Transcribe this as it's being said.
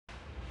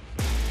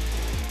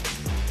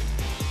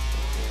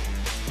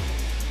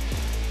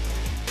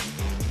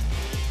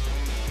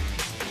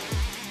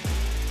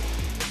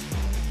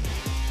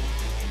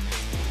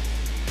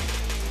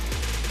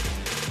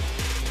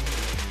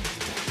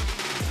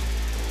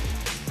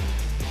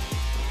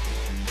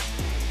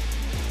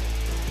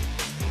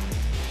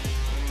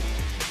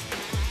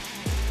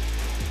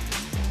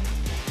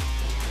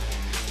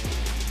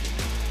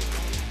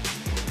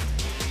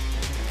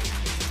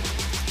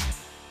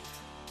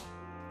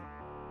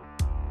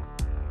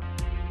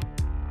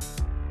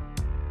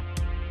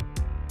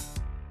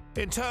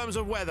In terms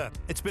of weather,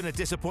 it's been a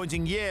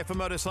disappointing year for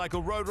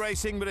motorcycle road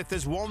racing, but if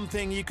there's one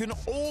thing you can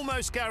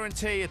almost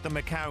guarantee at the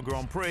MACAU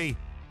Grand Prix,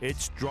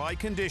 it's dry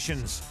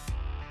conditions.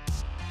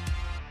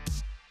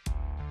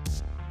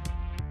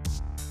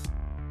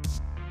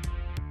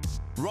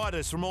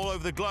 Riders from all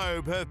over the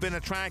globe have been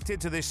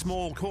attracted to this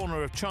small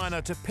corner of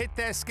China to pit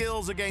their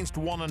skills against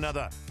one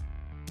another.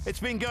 It's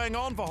been going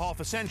on for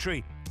half a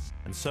century,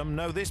 and some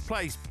know this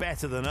place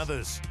better than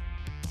others.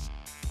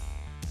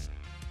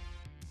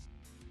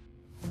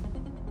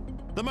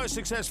 The most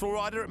successful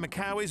rider at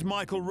MACAU is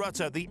Michael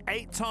Rutter. The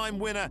 8-time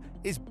winner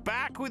is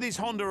back with his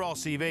Honda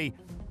RCV,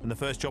 and the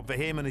first job for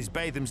him and his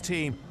Bathams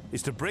team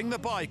is to bring the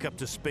bike up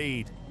to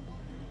speed.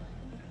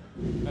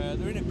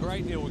 There isn't a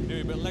great deal we can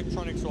do, but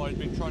electronics wise,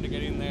 been trying to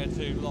get in there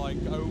to like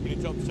open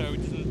it up so it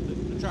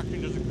doesn't, the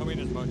traction doesn't come in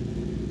as much.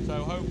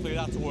 So hopefully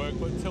that'll work.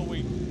 But until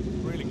we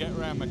really get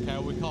around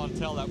MACAU, we can't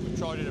tell that. We've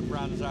tried it at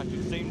Brands Hatch,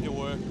 it seemed to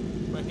work,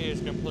 but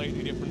here's a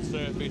completely different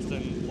surface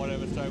and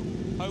whatever. So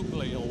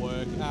hopefully it'll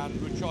work.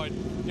 And we tried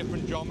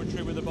different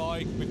geometry with the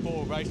bike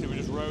before. Basically, we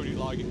just rode it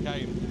like it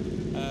came,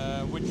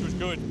 which was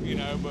good, you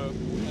know. But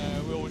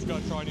we always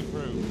got to try and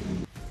improve.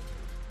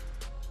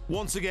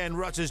 Once again,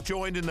 Rutter's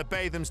joined in the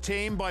Bathams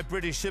team by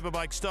British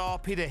Superbike star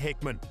Peter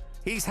Hickman.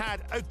 He's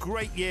had a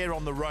great year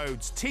on the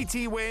roads.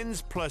 TT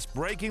wins, plus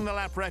breaking the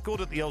lap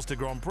record at the Ulster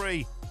Grand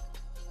Prix.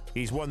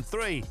 He's won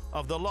 3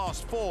 of the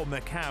last 4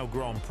 MACAU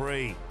Grand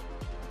Prix.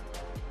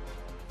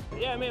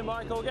 Yeah, me and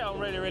Michael get on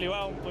really, really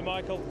well with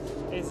Michael.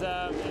 He's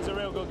a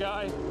real good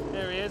guy.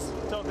 Here he is,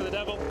 talk of the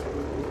devil.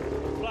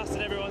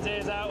 Blasted everyone's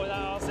ears out with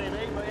that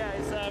RCV, but yeah,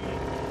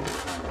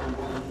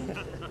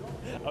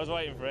 I was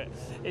waiting for it.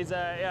 He's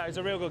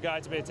a real good guy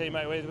to be a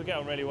teammate with. We get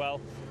on really well.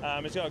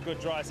 He's got a good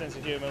dry sense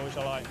of humour, which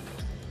I like.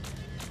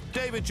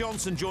 David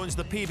Johnson joins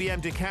the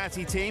PBM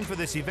Ducati team for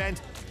this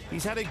event.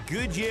 He's had a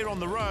good year on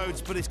the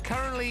roads, but is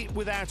currently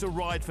without a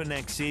ride for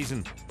next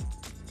season.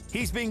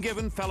 He's been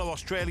given fellow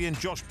Australian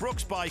Josh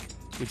Brook's bike,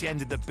 which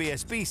ended the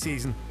BSB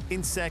season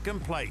in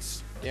 2nd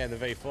place. Yeah, the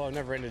V4. I've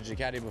never ridden a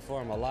Ducati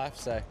before in my life,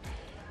 so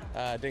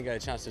didn't get a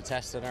chance to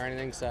test it or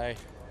anything, so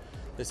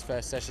this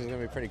first session is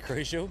going to be pretty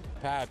crucial.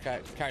 Power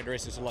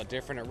characteristics are a lot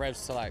different. It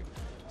revs to like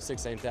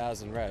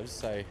 16,000 revs,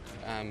 so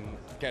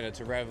getting it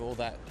to rev all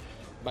that,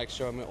 make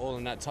sure I'm all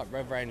in that top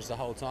rev range the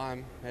whole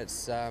time.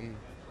 It's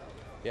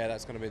yeah,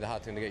 that's going to be the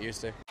hard thing to get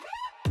used to.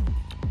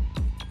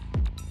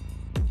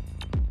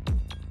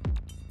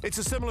 It's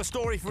a similar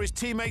story for his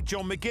teammate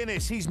John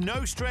McGuinness. He's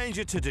no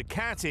stranger to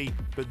Ducati,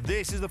 but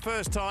this is the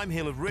first time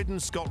he'll have ridden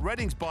Scott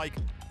Redding's bike,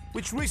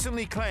 which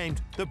recently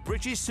claimed the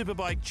British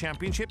Superbike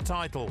Championship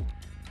title.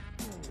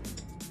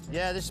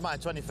 Yeah, this is my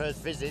 21st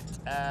visit.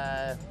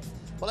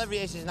 Well, every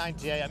year since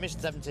 '98, I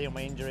missed 17 on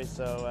my injury,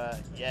 so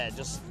yeah,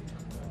 just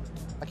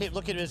I keep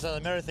looking at myself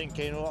in the mirror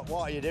thinking,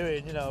 what are you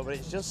doing, you know? But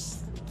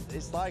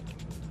it's like,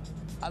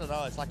 I don't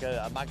know, it's like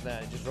a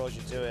magnet. It just draws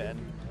you to it. And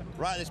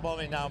right at this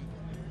moment now,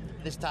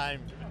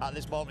 at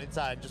this moment in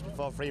time, just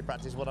before free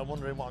practice, I'm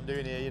wondering what I'm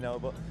doing here, you know.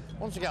 But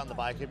once we get on the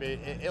bike,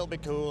 it'll be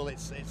cool.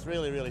 It's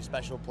really, really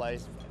special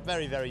place,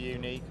 very, very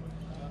unique,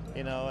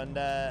 you know. And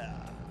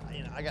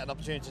you know, I get an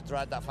opportunity to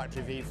ride that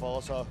factory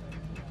V4, so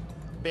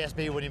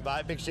BSB winning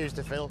bike, big shoes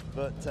to fill.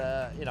 But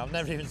you know, I've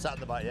never even sat on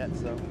the bike yet,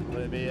 so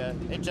it'll be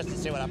interesting to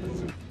see what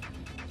happens.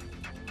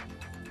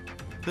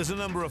 There's a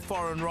number of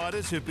foreign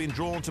riders who've been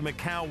drawn to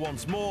MACAU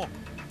once more.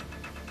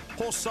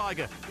 Horst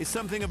Seiger is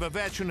something of a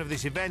veteran of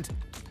this event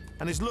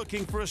and is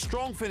looking for a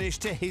strong finish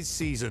to his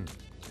season.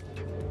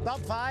 Top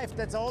 5,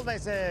 that's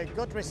always a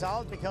good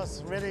result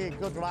because really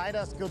good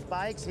riders, good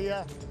bikes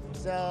here.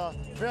 So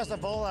first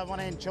of all, I want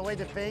to enjoy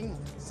the thing.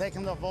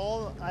 Second of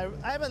all,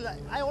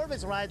 I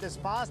always ride as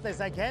fast as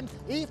I can,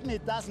 even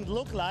it doesn't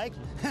look like.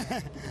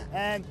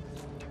 And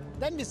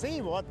then we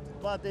see what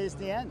is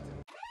the end.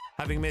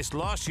 Having missed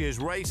last year's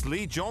race,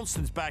 Lee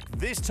Johnston's back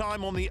this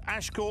time on the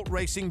Ashcourt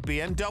Racing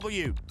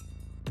BMW.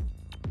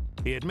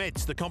 He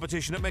admits the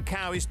competition at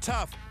MACAU is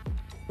tough,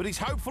 but he's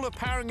hopeful of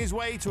powering his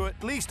way to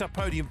at least a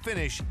podium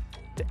finish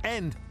to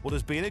end what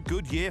has been a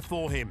good year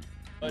for him.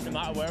 But no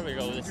matter where we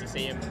go, just the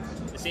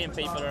same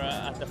people are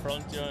at the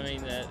front. You know what I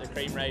mean? The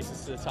cream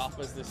races to the top,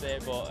 as they say.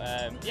 But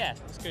yeah,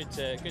 it's good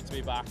to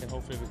be back, and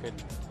hopefully we could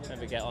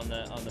maybe get on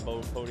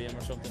the podium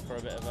or something for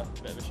a bit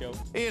of a show.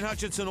 Ian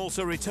Hutchinson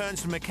also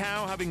returns to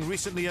MACAU, having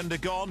recently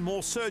undergone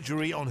more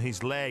surgery on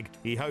his leg.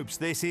 He hopes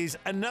this is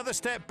another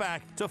step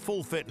back to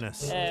full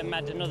fitness. I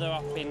had another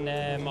op in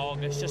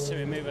August just to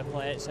remove a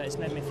plate, so it's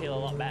made me feel a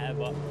lot better.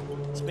 But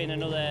it's been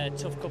another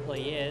tough couple of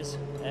years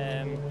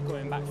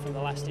coming back from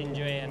the last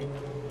injury and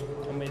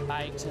with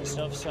bikes and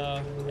stuff, so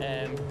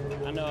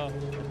I know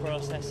the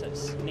process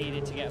that's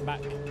needed to get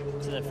back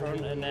to the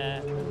front, and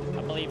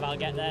I believe I'll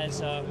get there,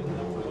 so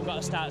we've got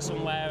to start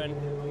somewhere, and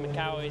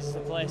MACAU is the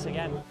place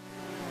again.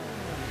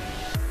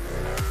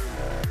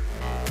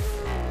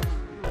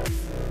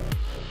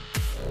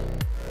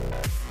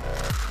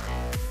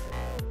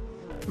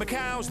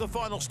 MACAU's the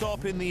final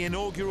stop in the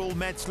inaugural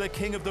Metzler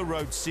King of the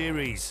Road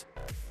series.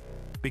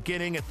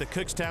 Beginning at the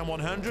Cookstown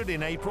 100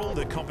 in April,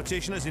 the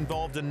competition has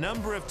involved a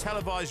number of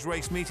televised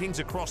race meetings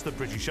across the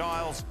British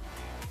Isles,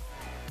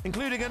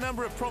 including a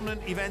number of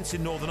prominent events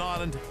in Northern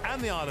Ireland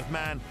and the Isle of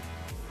Man,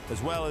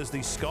 as well as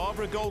the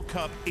Scarborough Gold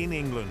Cup in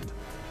England.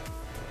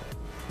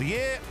 The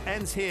year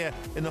ends here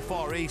in the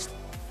Far East,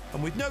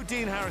 and with no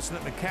Dean Harrison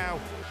at MACAU,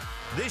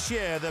 this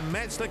year the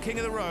Metzler King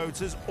of the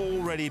Roads has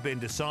already been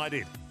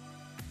decided.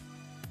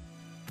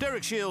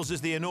 Derek Shields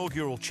is the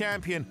inaugural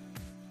champion.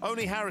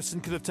 Only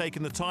Harrison could have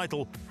taken the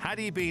title had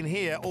he been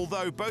here,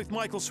 although both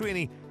Michael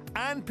Sweeney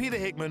and Peter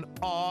Hickman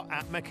are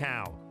at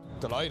MACAU.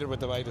 Delighted with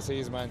the way the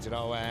season went, you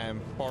know.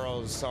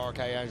 Burroughs, RK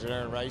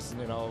Engineering Racing,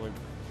 you know, we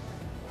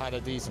had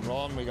a decent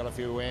run, we got a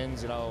few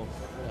wins, you know.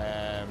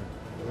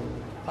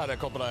 Had a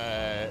couple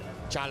of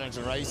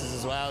challenging races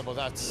as well, but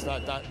that's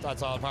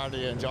all part of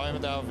the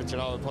enjoyment of it, you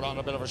know. Put on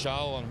a bit of a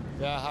show and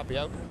yeah, happy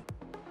out.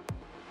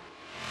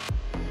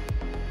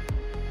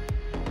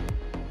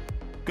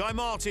 Guy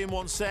Martin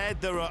once said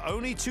there are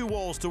only two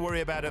walls to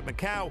worry about at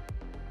MACAU,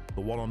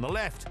 the one on the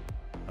left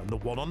and the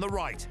one on the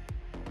right.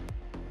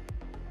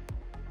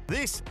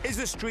 This is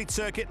a street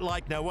circuit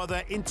like no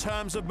other in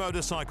terms of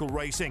motorcycle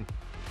racing.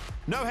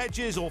 No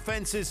hedges or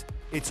fences,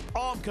 it's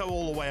Armco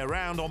all the way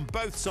around on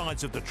both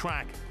sides of the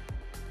track.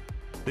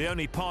 The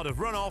only part of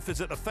runoff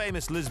is at the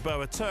famous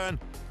Lisboa turn,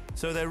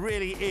 so there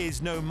really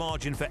is no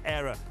margin for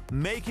error.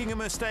 Making a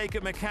mistake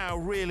at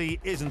MACAU really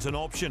isn't an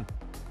option.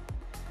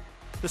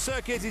 The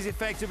circuit is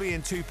effectively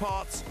in two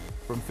parts.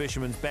 From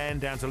Fisherman's Bend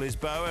down to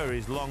Lisboa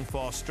is long,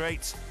 fast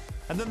straights,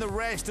 and then the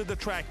rest of the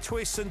track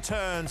twists and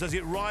turns as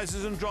it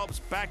rises and drops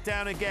back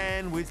down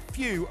again with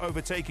few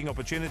overtaking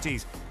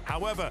opportunities.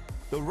 However,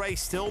 the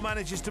race still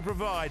manages to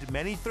provide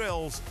many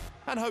thrills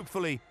and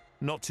hopefully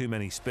not too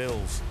many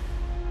spills.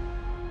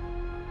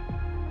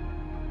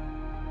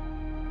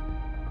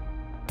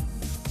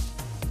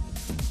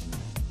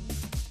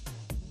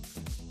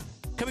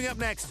 Coming up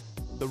next,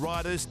 the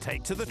riders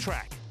take to the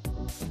track.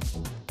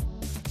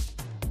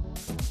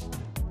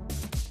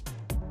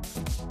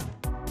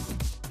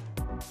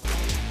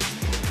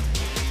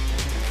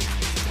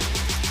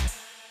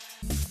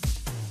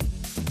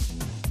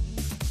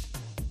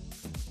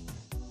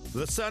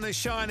 The sun is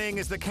shining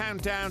as the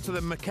countdown to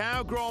the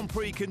MACAU Grand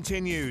Prix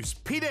continues.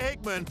 Peter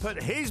Hickman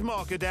put his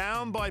marker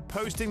down by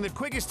posting the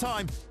quickest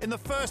time in the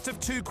first of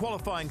two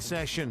qualifying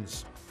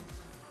sessions.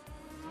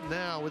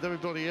 Now, with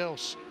everybody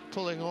else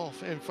pulling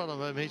off in front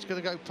of him, he's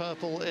going to go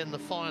purple in the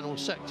final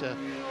sector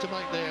to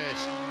make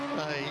this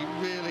a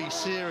really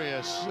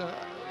serious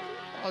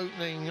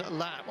opening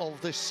lap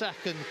of this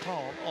second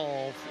part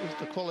of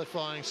the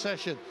qualifying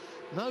session.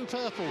 No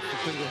purple for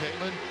Peter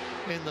Hickman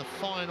in the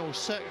final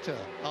sector,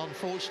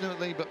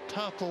 unfortunately, but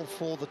purple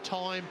for the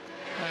time,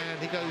 and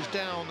he goes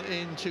down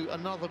into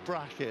another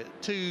bracket,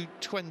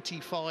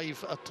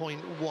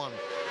 2:25.1.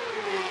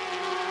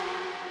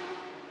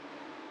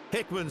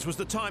 Hickman's was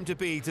the time to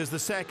beat as the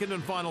second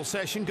and final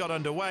session got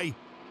underway,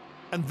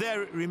 and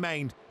there it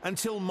remained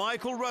until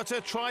Michael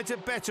Rutter tried to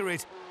better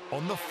it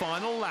on the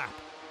final lap.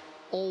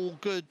 All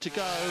good to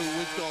go.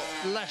 We've got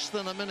less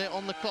than a minute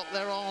on the clock.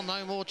 There are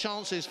no more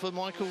chances for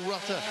Michael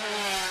Rutter.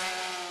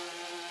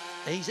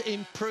 He's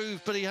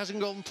improved, but he hasn't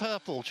gone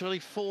purple.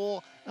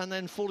 24 and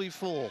then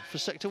 44 for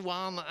Sector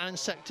 1 and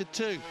Sector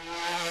 2.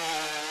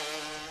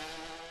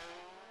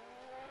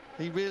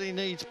 He really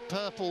needs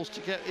purples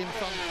to get in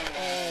front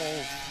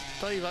of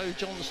Dave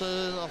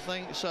O'Johnson, I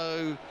think.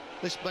 So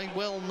this may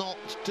well not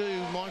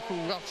do Michael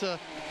Rutter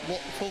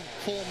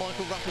for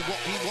Michael Rutter what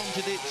he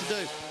wanted it to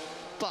do.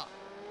 But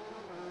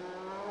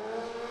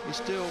he's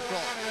still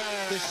got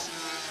this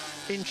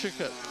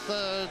intricate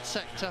third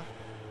sector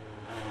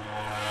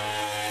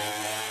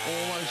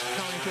almost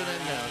coming to an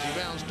end now. As he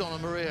rounds Donna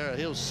Maria,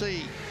 he'll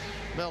see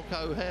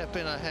Melco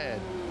hairpin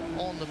ahead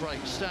on the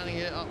brakes, standing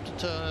it up to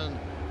turn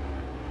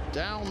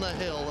down the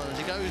hill, and as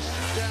he goes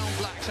down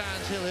Black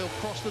Sands Hill, he'll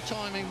cross the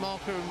timing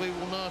marker, and we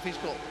will know if he's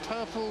got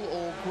purple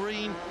or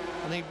green,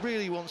 and he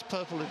really wants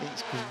purple if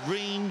it's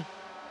green.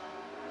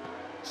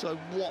 So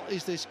what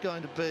is this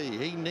going to be?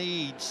 He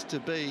needs to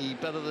be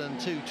better than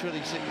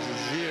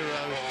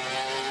 2:26.0.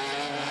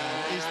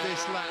 Is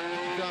this lap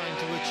going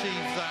to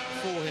achieve that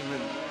for him?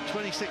 And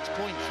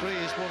 26.3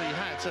 is what he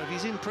had, so if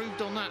he's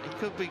improved on that, he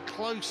could be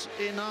close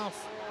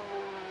enough.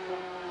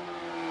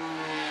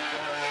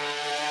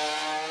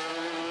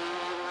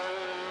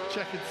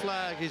 Checkered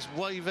flag is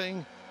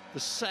waving. The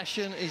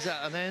session is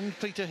at an end.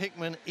 Peter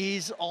Hickman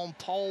is on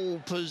pole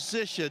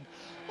position.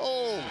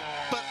 Oh,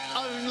 but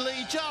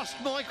only just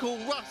Michael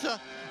Rutter,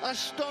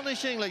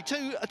 astonishingly,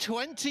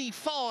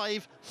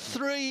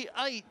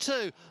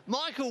 2:25.382.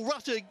 Michael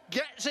Rutter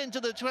gets into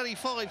the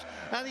 25s,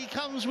 and he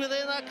comes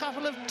within a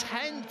couple of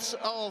tenths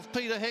of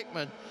Peter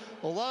Hickman.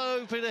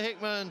 Although Peter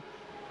Hickman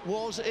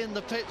was in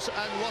the pits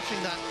and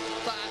watching that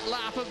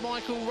lap of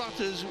Michael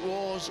Rutter's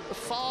was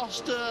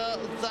faster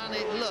than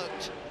it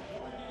looked.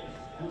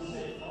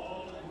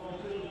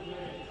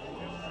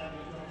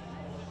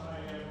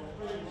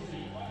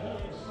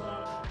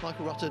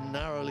 Michael Rutter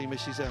narrowly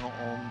misses out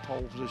on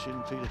pole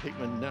position. Peter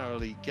Hickman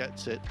narrowly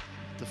gets it.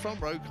 the front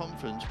row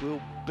conference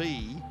will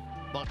be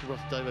Michael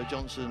Rutter, Davo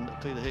Johnson,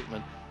 Peter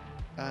Hickman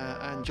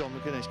and John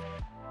McGuinness.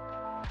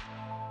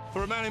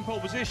 For a man in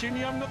pole position,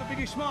 you haven't got the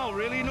biggest smile,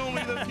 really.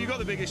 Normally you've got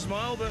the biggest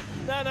smile, but...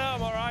 No,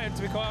 I'm all right,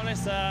 to be quite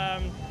honest.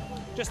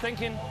 Just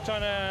thinking,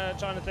 trying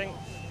to think.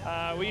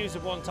 We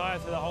used one tyre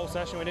for the whole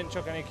session. We didn't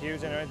chuck any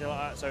cues in or anything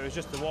like that, so it was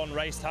just the one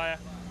race tyre.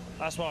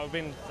 That's what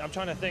I'm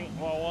trying to think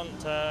what I want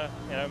to,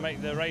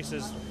 make the race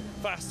as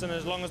fast and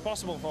as long as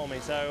possible for me.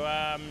 So,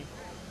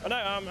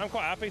 I'm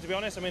quite happy, to be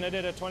honest. I mean, I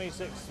did a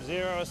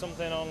 26.0 or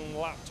something on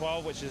lap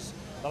 12, which is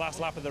the last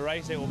lap of the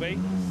race it will be.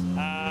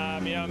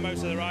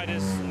 Most of the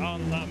riders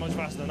aren't that much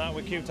faster than that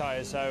with Q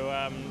tyres,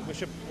 so we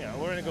should,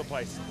 we're in a good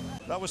place.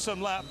 That was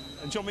some lap,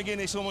 and John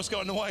McGuinness almost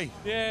got in the way.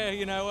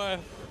 Yeah,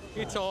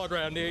 it's hard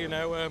around here,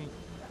 a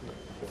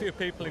few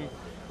people in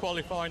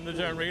qualifying, they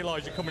don't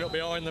realise you're coming up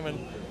behind them,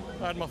 and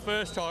I had my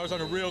first tyre, I was on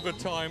a real good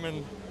time,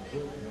 and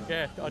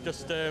yeah, I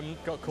just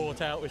got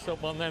caught out with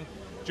someone. Then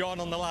John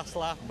on the last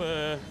lap,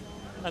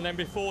 and then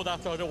before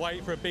that I had to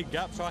wait for a big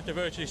gap, so I had to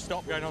virtually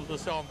stop going on to the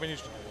start and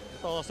finish.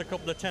 I lost a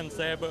couple of tenths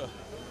there, but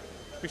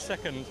to be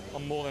second,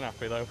 I'm more than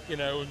happy though.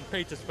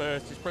 Peter's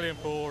first, it's brilliant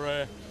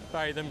for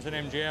Bathams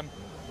and MGM.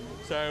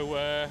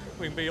 So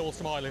we can be all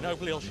smiling.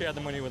 Hopefully he'll share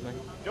the money with me.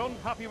 John,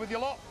 happy with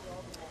your lot?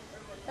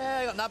 Yeah,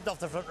 I got nabbed off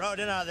the front row,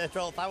 didn't I, at the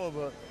 12th hour,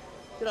 but,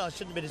 I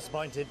shouldn't be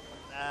disappointed.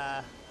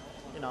 I've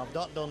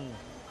not done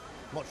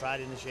much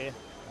riding this year.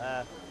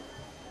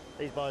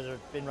 These boys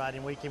have been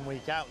riding week in,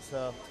 week out,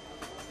 so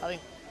I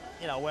think,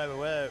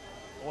 where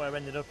I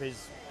ended up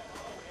is,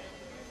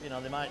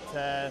 they might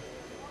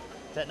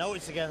take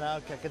notice again now. I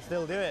can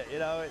still do it,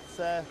 it's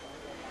I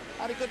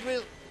had a good,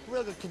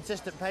 real good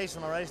consistent pace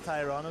on my race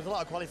tyre on. There was a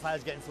lot of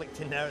qualifiers getting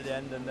flicked in there at the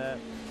end, and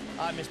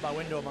I missed my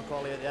window on my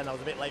quali at the end. I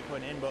was a bit late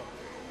putting it in, but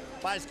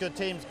bike's good,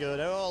 team's good.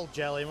 They're all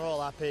gelling, we're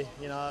all happy.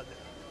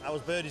 I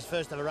was Birdie's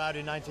first ever rider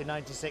in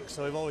 1996,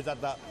 so we've always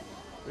had that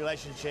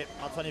relationship.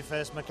 My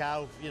 21st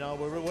MACAU,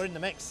 we're in the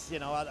mix,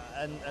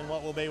 and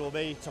what will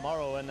be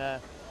tomorrow, and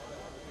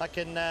I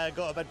can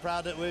go to bed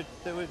proud that we're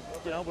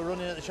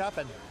running at the sharp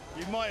end.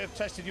 You might have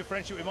tested your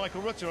friendship with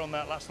Michael Rutter on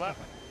that last lap.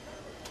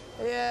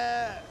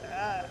 Yeah,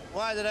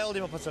 why did I hold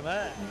him up or something?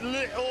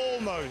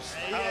 Almost,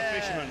 out of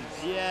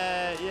Fisherman's.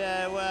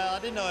 Yeah, well, I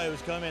didn't know he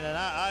was coming, and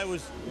I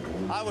was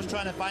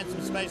trying to find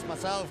some space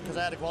myself because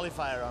I had a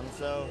qualifier on,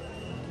 so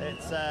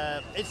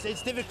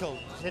it's difficult.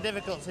 It's a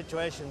difficult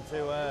situation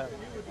to...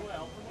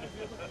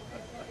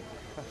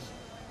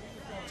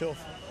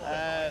 tough.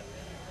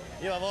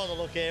 You have all the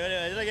luck here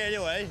anyway. Did I get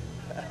your way?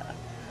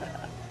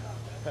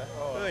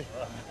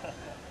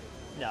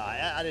 No,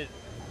 I didn't.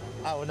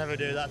 I would never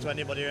do that to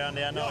anybody around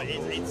here. No,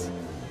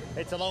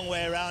 it's a long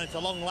way around. It's a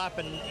long lap,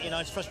 and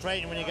it's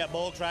frustrating when you get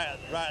balked right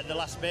at the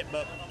last bit.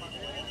 But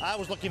I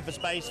was looking for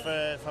space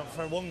for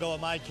one go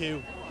on my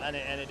cue, and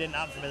it didn't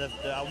happen for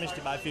me. I missed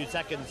it by a few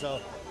seconds, so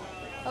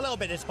a little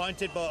bit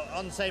disappointed. But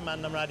on the same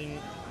hand, I'm riding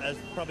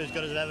probably as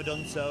good as I've ever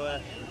done,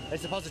 so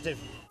it's a positive.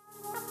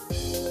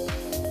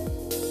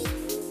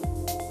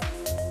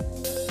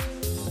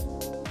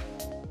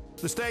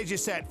 The stage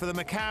is set for the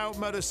MACAU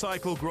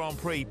Motorcycle Grand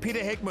Prix.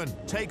 Peter Hickman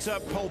takes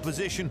up pole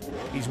position.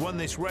 He's won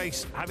this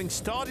race, having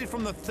started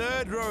from the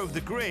third row of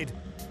the grid,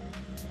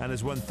 and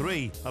has won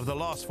 3 of the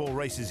last 4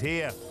 races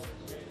here.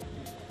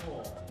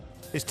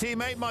 His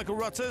teammate Michael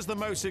Rutter is the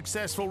most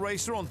successful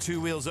racer on 2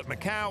 wheels at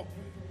MACAU.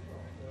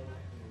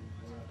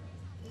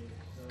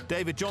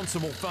 David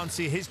Johnson will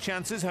fancy his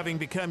chances, having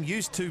become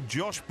used to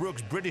Josh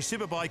Brook's British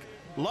Superbike.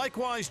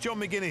 Likewise, John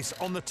McGuinness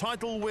on the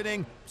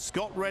title-winning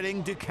Scott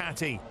Redding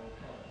Ducati.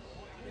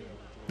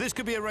 This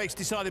could be a race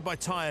decided by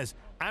tyres,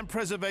 and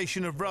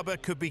preservation of rubber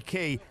could be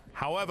key.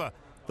 However,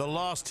 the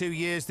last 2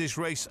 years this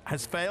race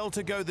has failed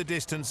to go the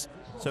distance,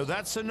 so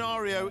that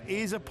scenario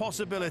is a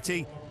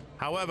possibility.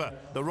 However,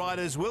 the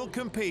riders will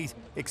compete,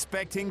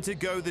 expecting to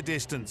go the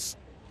distance.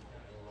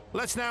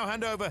 Let's now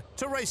hand over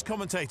to race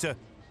commentator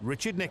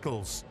Richard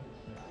Nichols.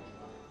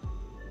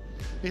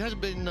 He hasn't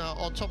been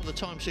on top of the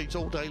timesheets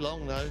all day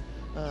long, though.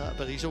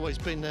 But he's always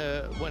been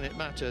there when it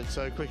mattered.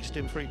 So quickest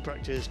in free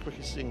practice,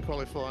 quickest in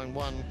qualifying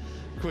 1,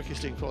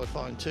 quickest in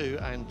qualifying 2,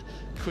 and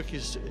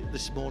quickest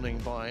this morning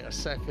by 1.5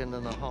 seconds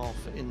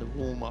in the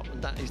warm-up.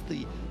 And that is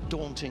the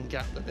daunting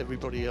gap that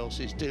everybody else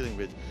is dealing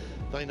with.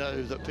 They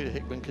know that Peter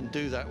Hickman can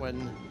do that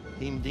when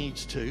he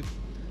needs to,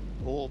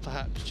 or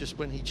perhaps just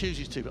when he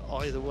chooses to, but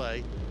either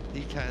way,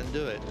 he can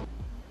do it.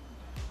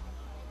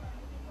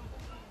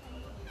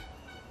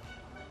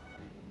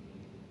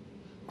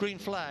 Green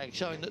flag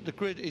showing that the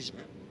grid is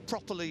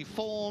properly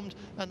formed,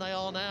 and they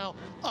are now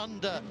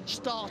under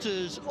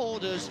starters'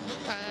 orders,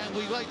 and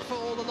we wait for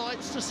all the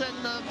lights to send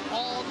them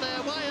on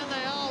their way, and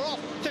they are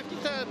off.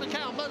 53rd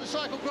MACAU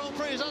Motorcycle Grand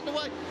Prix is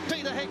underway.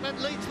 Peter Hickman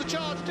leads the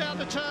charge down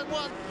to turn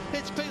 1.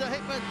 It's Peter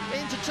Hickman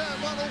into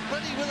turn 1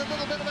 already with a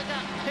little bit of a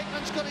gap.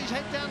 Hickman's got his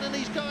head down and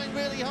he's going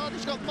really hard.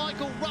 He's got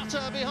Michael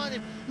Rutter behind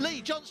him.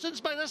 Lee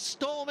Johnston's made a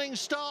storming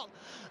start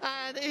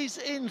and is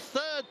in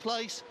 3rd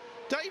place.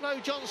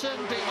 Davo Johnson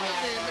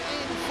behind him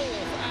in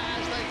 4th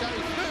as they go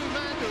through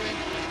Mandarin,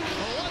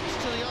 close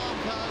to the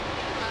Armco,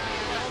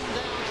 and on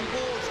down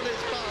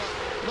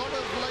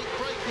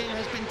braking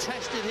has been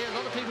tested here. A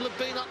lot of people have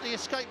been up the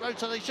escape road,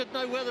 so they should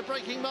know where the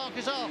braking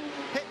markers are.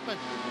 Hickman,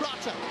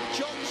 Rutter,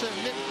 Johnson,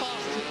 nipped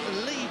past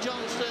Lee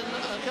Johnston,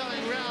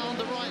 going round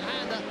the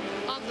right-hander,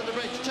 under the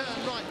bridge,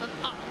 turn right and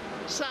up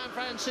San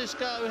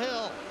Francisco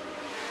Hill.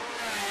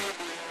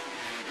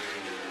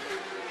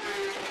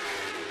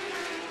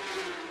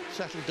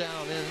 Settled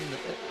down in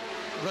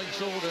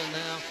race order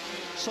now.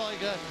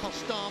 Seiger,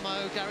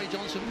 Costamo, Gary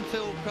Johnson,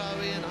 Phil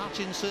Crowe, Ian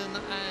Hutchinson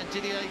and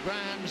Didier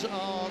Grams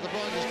are the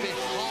riders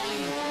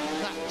behind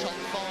that top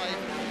five.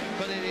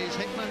 But it is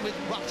Hickman with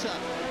Rutter,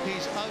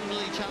 his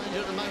only challenger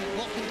at the moment.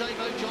 What can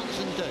Davo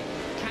Johnson do?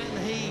 Can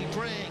he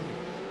bring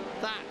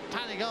that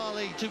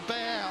Panigale to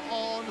bear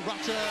on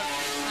Rutter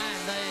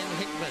and then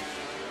Hickman?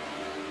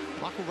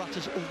 Michael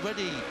Rutter's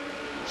already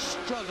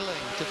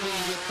struggling to be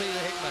with Peter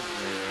Hickman.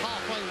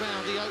 Halfway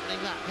round the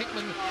opening lap,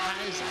 Hickman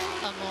has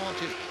a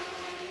margin.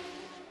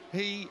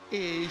 He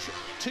is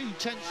 0.2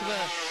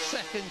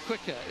 seconds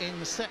quicker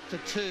in sector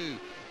 2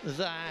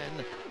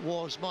 than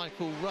was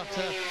Michael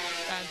Rutter,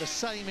 and the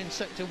same in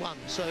sector 1.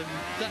 So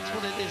that's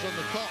what it is on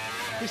the clock.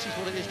 This is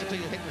what it is to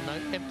Peter Hickman now.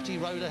 Empty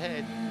road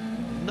ahead.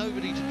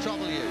 Nobody to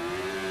trouble you.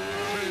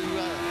 Through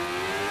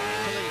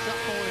police up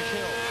Moorish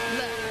Hill.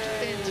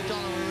 Left into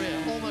Donna Maria,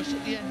 almost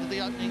at the end of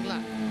the opening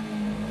lap.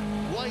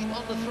 Weight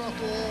on the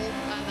throttle,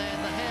 and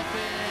then the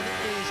hairpin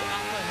is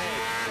up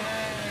ahead.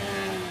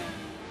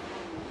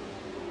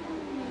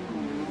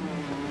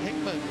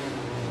 Hickman,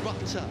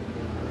 Rutter,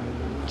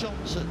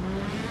 Johnson,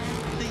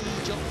 Lee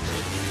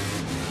Johnson.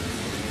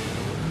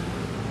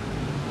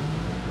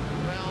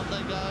 Round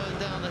they go and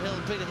down the hill.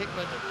 Peter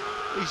Hickman,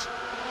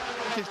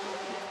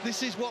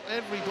 this is what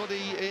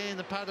everybody in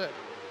the paddock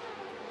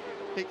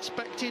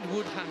expected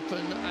would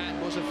happen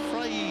and was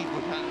afraid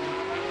would happen,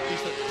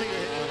 is that Peter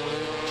Hickman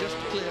would just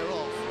clear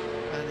off,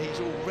 and he's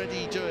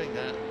already doing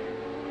that.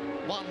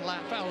 One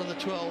lap out of the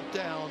 12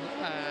 down,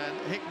 and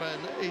Hickman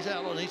is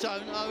out on his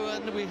own. Oh,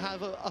 and we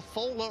have a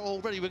faller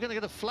already. We're going to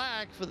get a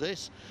flag for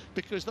this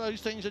because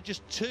those things are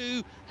just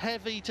too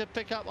heavy to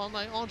pick up, aren't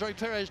they? Andre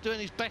Perez doing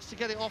his best to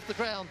get it off the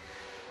ground.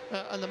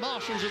 And the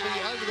marshals will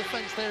be over the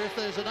fence there if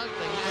there's an opening,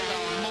 but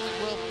that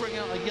might well bring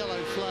out a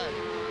yellow flag.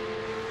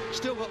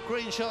 Still got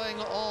green showing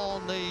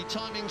on the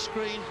timing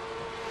screen.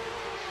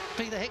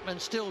 Peter Hickman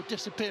still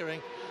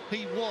disappearing.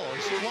 He was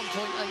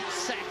 1.8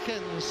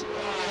 seconds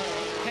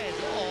ahead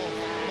of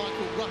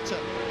Michael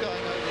Rutter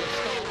going over the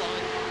start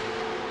line.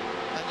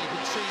 And you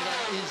can see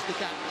that is the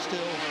gap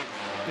still.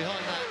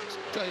 Behind that,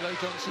 Davo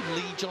Johnson,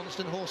 Lee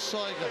Johnston, Horst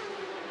Seiger,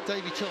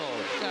 Davy Toll,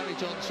 Gary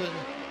Johnson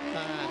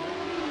and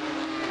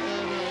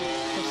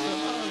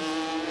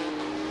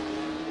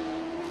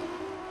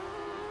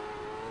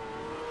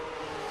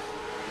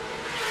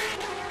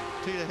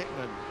Peter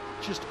Hickman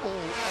just all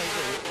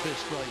over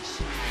this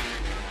race.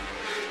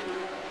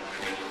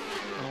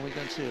 Are we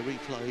going to see a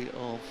replay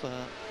of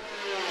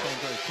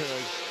Andre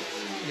Perez?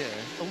 Yeah.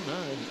 Oh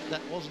no,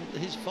 that wasn't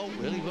his fault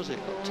really, was it?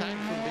 Got tagged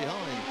from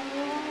behind.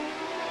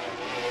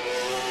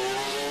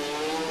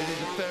 It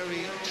is a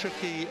very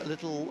tricky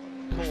little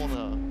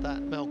corner,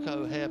 that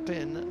MACAU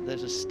hairpin.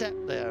 There's a step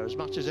there as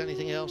much as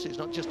anything else. It's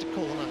not just a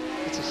corner,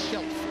 it's a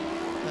shelf.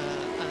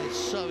 And it's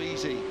so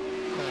easy to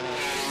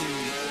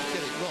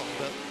get it wrong.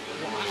 But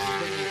what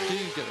happens when you do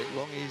get it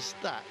wrong is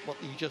that, what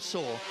you just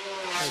saw.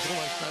 There's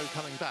almost no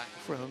coming back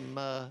from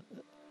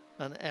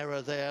an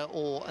error there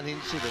or an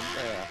incident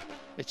there.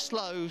 It's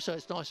slow, so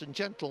it's nice and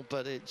gentle,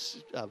 but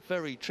it's a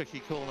very tricky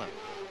corner.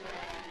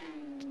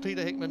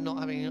 Peter Hickman not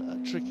having a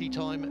tricky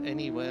time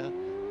anywhere.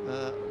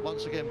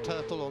 Once again,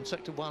 purple on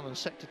sector 1 and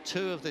sector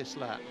 2 of this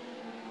lap.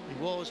 He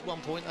was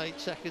 1.8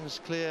 seconds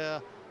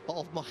clear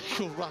of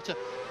Michael Rutter,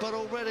 but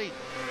already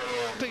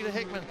Peter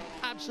Hickman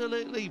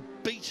absolutely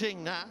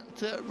beating that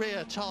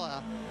rear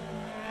tyre.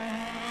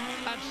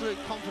 Absolute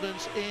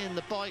confidence in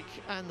the bike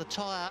and the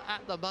tyre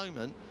at the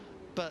moment,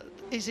 but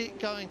is it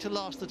going to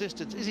last the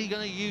distance? Is he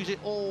going to use it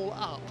all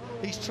up?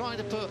 He's trying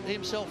to put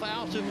himself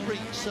out of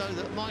reach so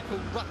that Michael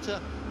Rutter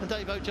and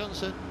Davo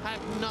Johnson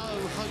have no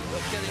hope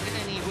of getting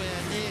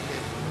anywhere near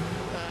him.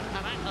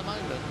 And at the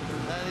moment,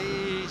 that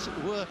is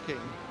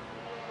working.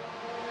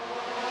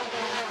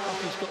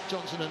 He's got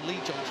Johnson and Lee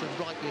Johnson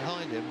right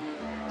behind him,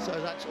 so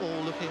that's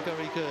all looking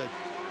very good.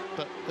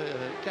 But the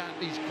gap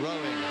is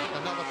growing.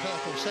 Another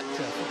purple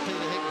sector for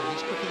Peter Hickman.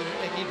 He's quicker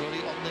than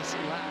anybody on this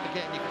lap.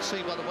 Again, you can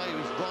see by the way he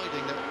was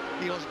riding that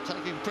he wasn't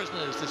taking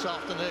prisoners this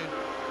afternoon.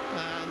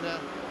 And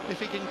if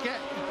he can get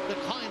the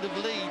kind of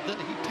lead that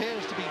he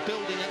appears to be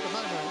building at the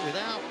moment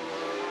without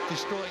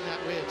destroying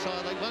that rear tyre,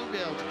 they won't be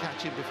able to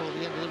catch him before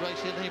the end of the race,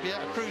 and he'll be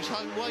able to cruise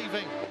home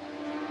waving.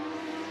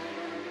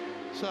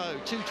 So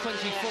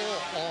 2:24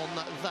 on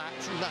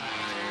that lap.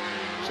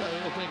 So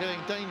we're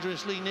going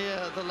dangerously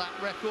near the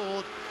lap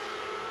record.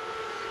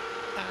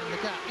 And the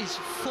gap is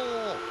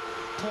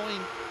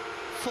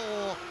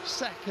 4.4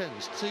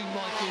 seconds to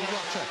Michael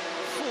Rutter.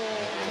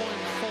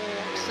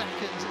 4.4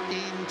 seconds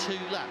in 2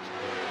 laps.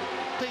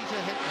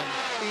 Peter Hickman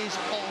is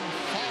on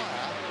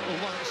fire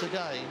once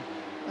again.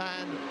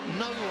 And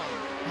no one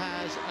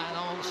has an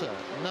answer.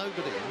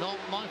 Nobody. Not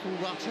Michael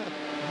Rutter,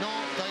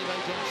 not Davo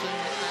Johnson.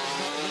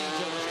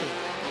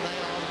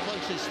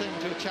 closest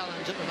thing to a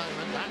challenge at the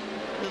moment. That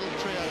little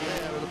trio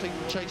there are the people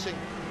chasing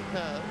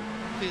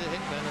Peter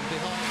Hickman, and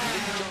behind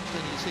Lee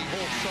Johnston you see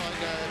Horst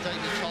Tiger,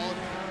 David Todd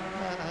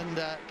and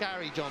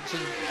Gary Johnson.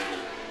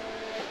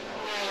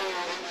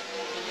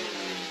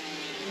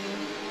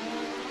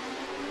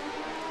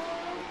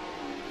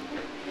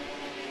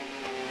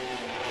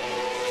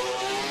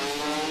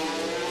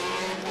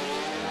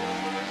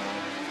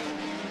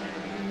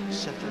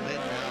 Settling in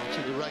now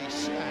to the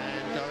race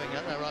and going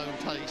at their own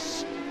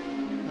pace.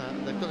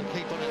 They've got to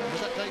keep on it.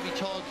 Was that Davey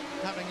Todd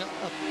having a look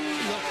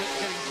at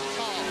getting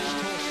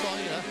past Horst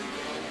Tiger?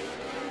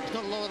 There's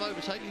not a lot of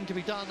overtaking to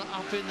be done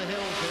up in the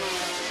hills here,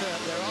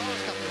 but there are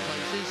a couple of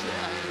places,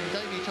 and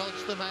Davey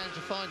Todd's the man to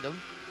find them.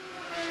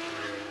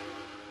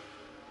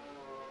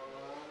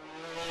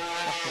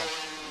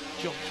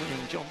 Johnson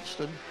and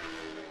Johnston.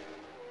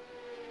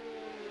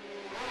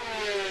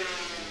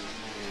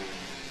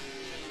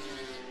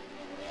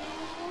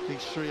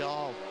 These three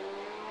are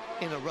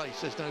in a race,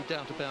 there's no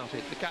doubt about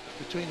it. The gap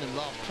between them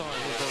last time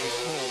was very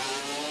small,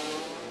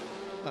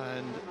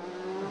 and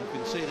you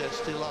can see there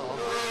still are.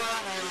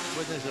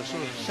 When there's a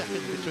sort of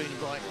second between,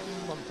 like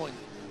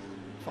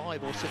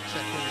 1.5 or 6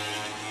 seconds,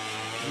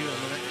 you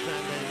and the next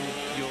man, then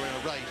you're in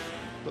a race.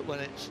 But when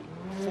it's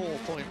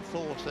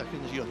 4.4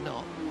 seconds, you're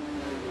not.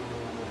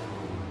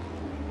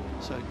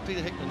 So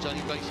Peter Hickman's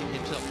only racing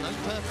himself, no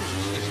purpose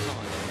this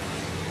time.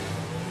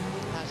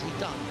 Has he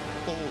done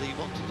all he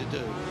wanted to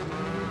do?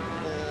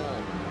 Or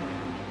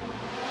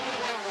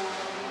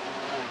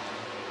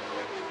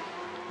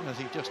has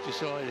he just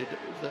decided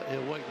that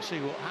he'll wait and see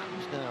what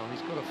happens now?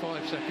 He's got a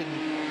 5 second,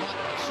 might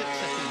have 6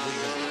 seconds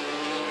even.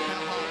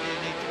 How hard do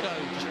you need to go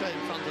to stay in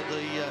front of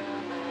the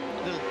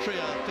little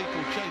trio of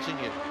people chasing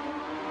you?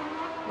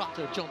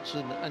 Rutter,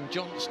 Johnson and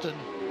Johnston.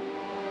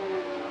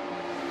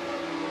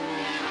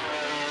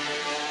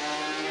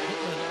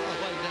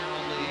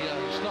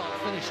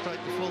 Finish straight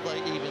before they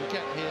even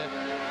get here.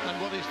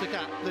 And what is the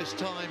gap this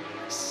time?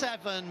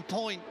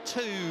 7.2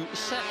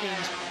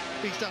 seconds.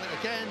 He's done it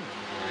again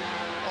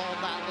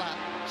on that lap.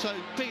 So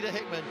Peter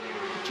Hickman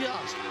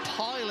just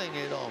piling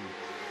it on.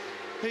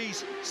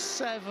 He's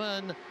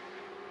 7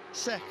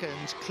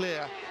 seconds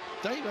clear.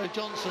 Davo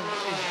Johnson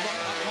is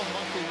right up on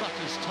Michael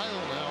Rutter's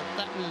tail now.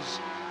 That was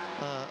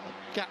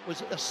gap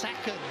was a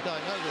second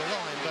going over the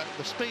line, but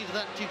the speed of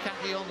that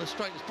Ducati on the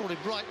straight has brought him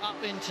right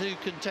up into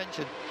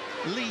contention.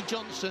 Lee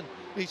Johnston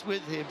is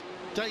with him.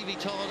 Davey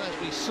Todd,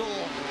 as we saw,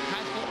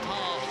 has got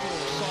past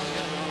Horst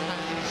Tiger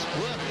and is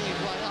working his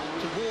way up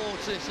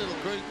towards this little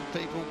group of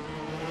people.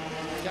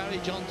 Gary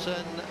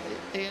Johnson,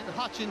 Ian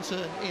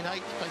Hutchinson in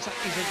 8th place. That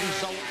is a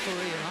result for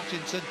Ian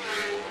Hutchinson.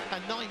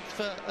 And 9th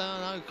for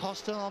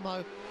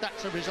Costamo.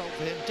 That's a result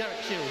for him.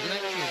 Derek Shields,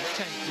 an excellent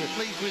 10th. We're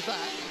pleased with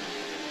that.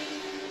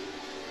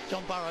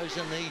 John Burrows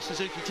and the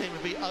Suzuki team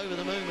will be over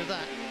the moon with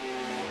that.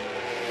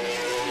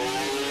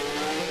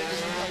 But it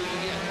isn't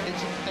over yet.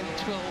 It's a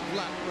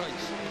 12-lap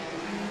race.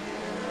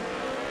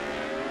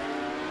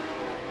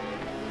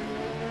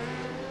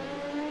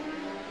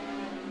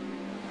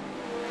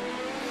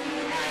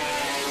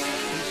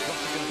 Is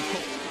Russell going to be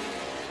caught?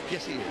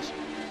 Yes, he is.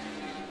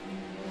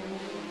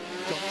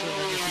 Johnson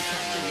and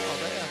Ducati are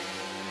there.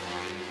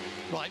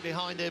 Right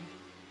behind him.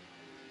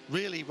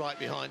 Really right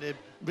behind him,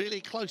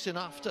 really close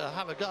enough to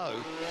have a go.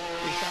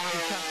 He's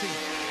Ducati,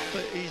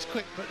 but he's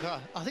quick. But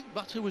I think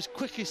Rutter was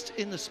quickest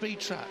in the speed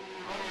trap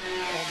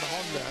on the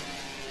Honda,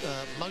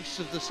 most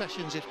of the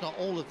sessions, if not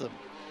all of them.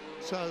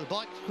 So the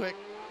bike's quick,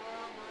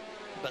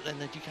 but then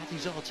the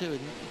Ducatis are too,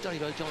 and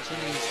Davo Johnson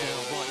is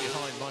now right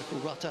behind Michael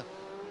Rutter.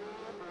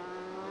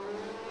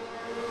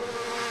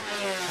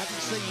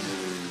 Hadn't seen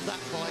that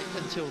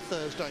bike until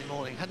Thursday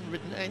morning, hadn't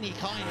ridden any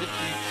kind of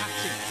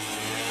Ducati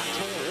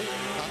at all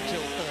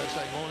until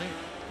Thursday morning,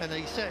 and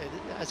he said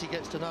as he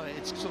gets to know it,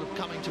 it's sort of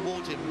coming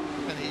towards him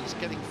and he's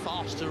getting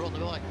faster on the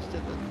bike.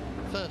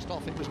 First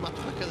off, it was much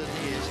quicker than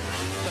he is,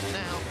 but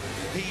now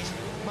he's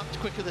much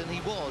quicker than he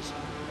was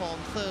on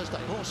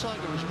Thursday. Horst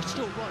Tiger is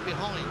still right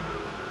behind.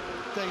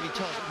 Davey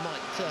Todd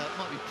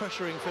might be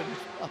pressuring for him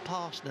a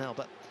pass now,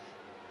 but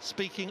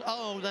speaking,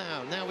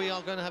 now we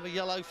are going to have a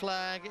yellow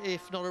flag,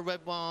 if not a red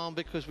one,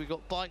 because we've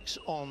got bikes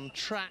on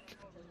track.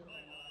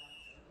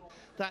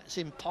 That's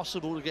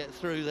impossible to get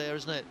through there,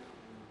 isn't it?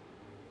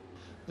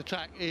 The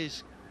track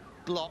is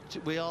blocked.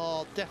 We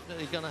are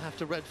definitely going to have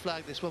to red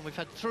flag this one. We've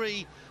had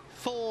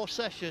 3-4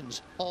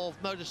 sessions of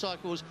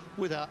motorcycles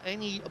without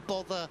any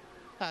bother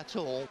at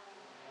all.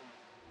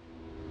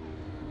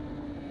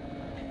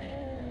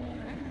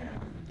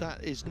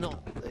 That is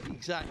not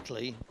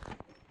exactly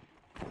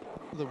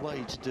the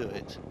way to do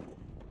it.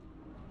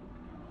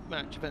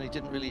 Matt Giovanni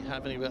didn't really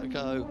have anywhere to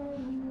go.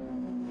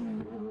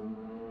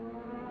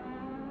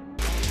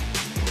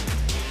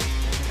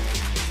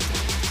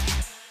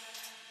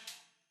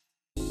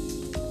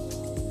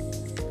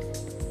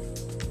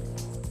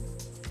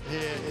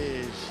 Here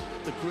is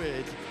the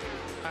grid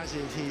as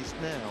it is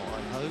now,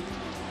 I hope.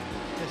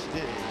 Yes, it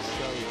is.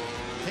 So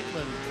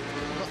Hickman,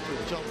 Rutter,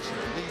 Johnson,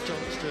 Lee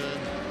Johnston,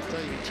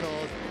 Davey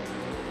Todd,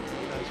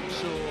 as we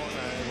saw,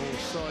 and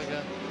Horst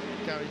Tiger.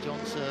 Gary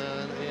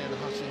Johnson, Ian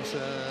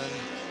Hutchinson,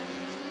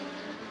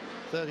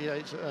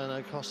 38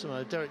 and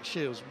Costomo, Derek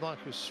Shields,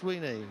 Michael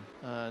Sweeney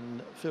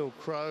and Phil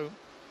Crow.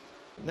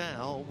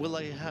 Now, will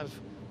they have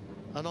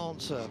an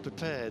answer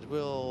prepared?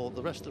 Will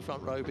the rest of the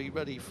front row be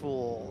ready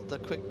for the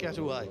quick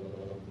getaway?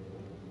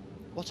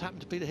 What's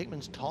happened to Peter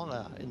Hickman's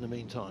tyre in the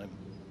meantime?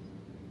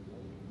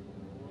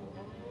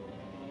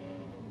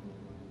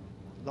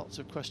 Lots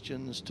of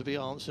questions to be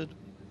answered.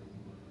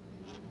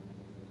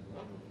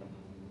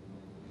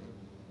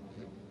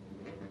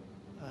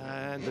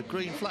 And the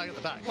green flag at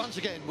the back. Once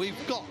again, we've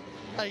got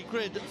a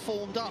grid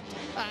formed up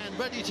and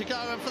ready to go.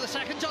 And for the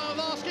second time of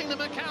asking, the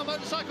MACAU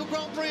Motorcycle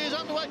Grand Prix is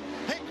underway.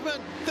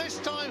 Hickman this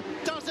time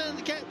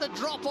doesn't get the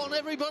drop on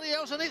everybody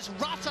else, and it's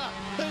Rutter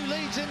who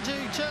leads into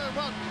turn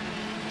 1.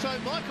 So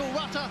Michael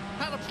Rutter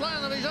had a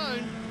plan of his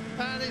own,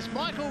 and it's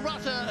Michael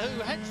Rutter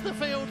who heads the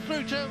field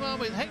through turn 1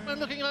 with Hickman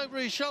looking over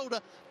his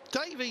shoulder.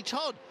 Davey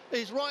Todd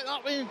is right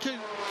up into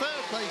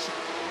third place.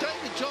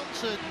 David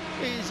Johnson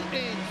is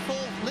in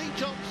fourth. Lee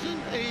Johnson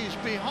is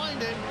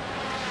behind him.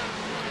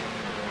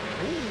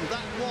 Ooh,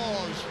 that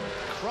was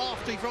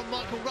crafty from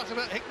Michael Rutter,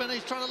 but Hickman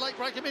is trying to late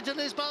break him into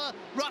Lisboa.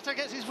 Rutter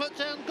gets his foot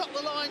down, got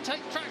the line,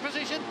 takes track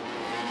position.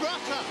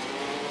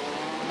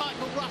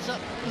 Michael Rutter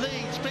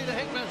leads Peter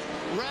Hickman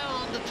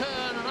round the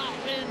turn and up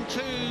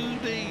into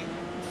the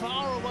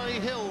faraway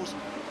hills.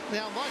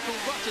 Now, Michael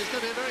Rutter's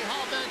going to be a very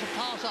hard man to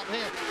pass up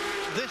here.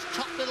 This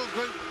top little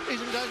group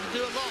isn't going to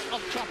do a lot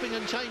of chopping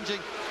and changing.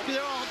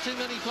 There aren't too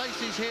many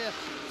places here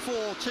for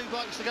two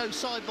bikes to go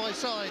side by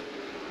side.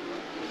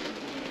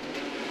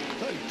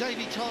 So,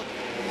 Davey Todd,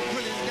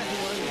 brilliant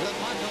getaway.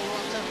 Michael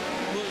Rutter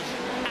was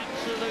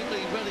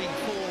absolutely ready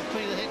for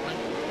Peter Hickman.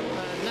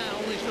 And now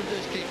all he's going to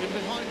do is keep him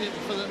behind him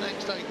for the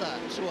next 8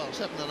 laps. Well,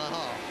 7.5.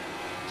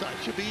 So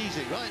it should be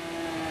easy, right?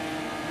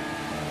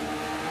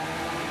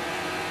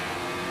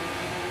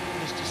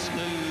 Mr.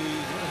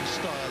 Smooth and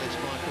stylish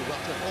Michael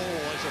Rutter.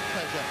 Always a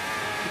pleasure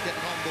to get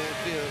an onboard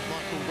view of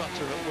Michael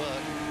Rutter at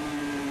work.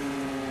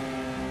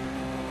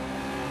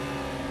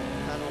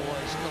 And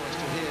always nice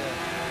to hear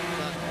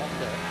that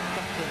Honda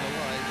battling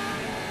away.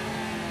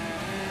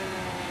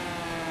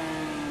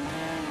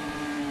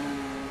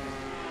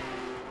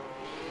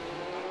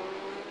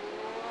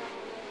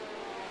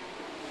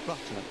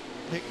 Rutter,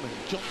 Hickman,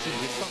 Johnson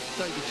in front of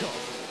David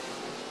Todd.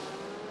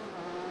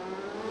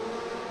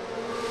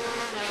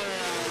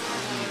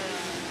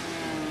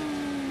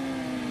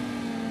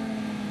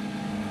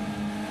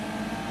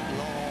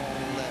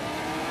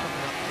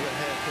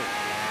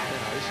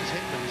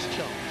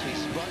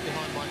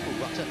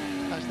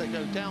 As they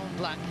go down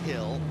Black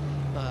Hill,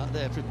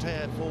 they're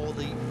prepared for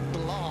the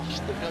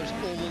blast that goes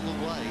all the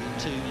way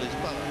to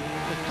Lisboa.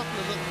 There's a couple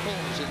of little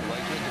corners in the way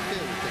to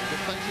interfere with things,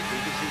 but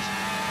basically this is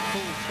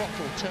full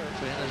throttle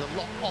territory and there's a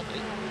lot of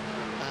it.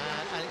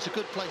 And it's a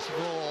good place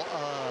for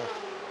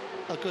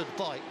a good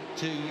bike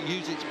to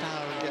use its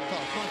power and get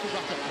past. Michael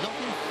Rutter not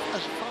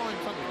as far in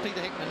front of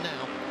Peter Hickman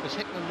now as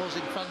Hickman was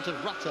in front of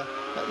Rutter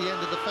at the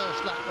end of the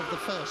first lap of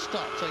the first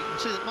start. So you can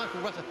see that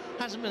Michael Rutter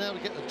hasn't been able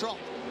to get the drop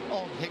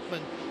on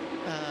Hickman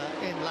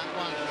in lap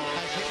 1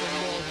 as Hickman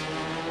was,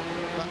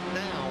 but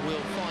now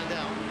we'll find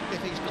out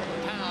if he's got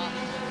the power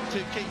to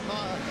keep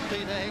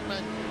Peter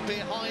Hickman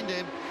behind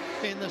him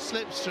in the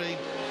slipstream.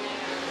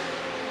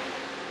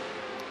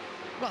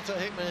 Rutter,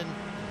 Hickman,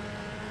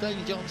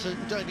 Davey Johnson,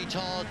 Davey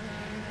Todd,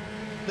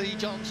 Lee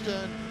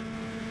Johnston,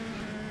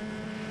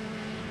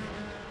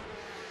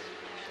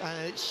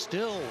 and it's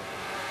still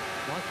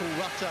Michael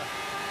Rutter.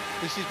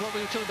 This is what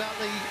we were talking about,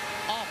 the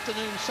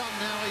afternoon sun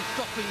now is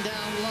dropping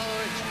down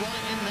lower, it's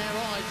right in their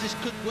eyes. This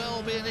could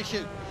well be an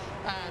issue.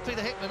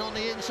 Peter Hickman on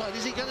the inside,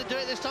 is he going to do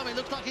it this time? It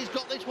looks like he's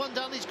got this one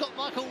done. He's got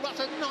Michael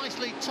Rutter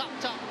nicely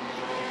tucked up,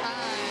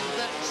 and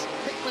that's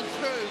Hickman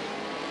through.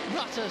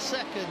 Rutter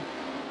second.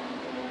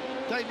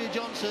 David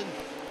Johnson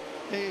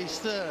is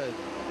third.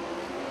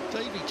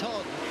 Davey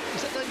Todd,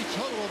 is that Davey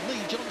Todd or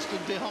Lee Johnston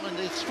behind?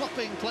 It's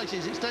swapping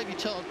places, it's Davey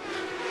Todd.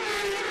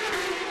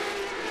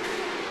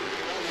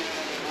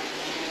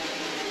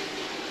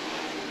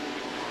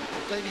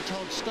 Davey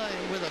Todd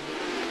staying with him,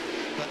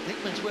 but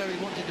Hickman's where he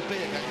wanted to be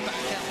again, back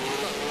out in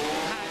front.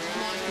 Has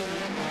Michael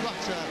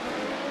Rutter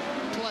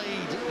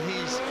played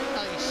his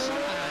ace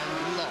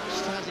and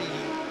lost? Has he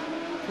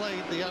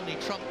played the only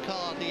trump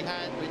card he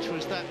had, which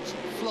was that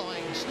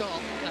flying stop,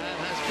 and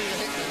has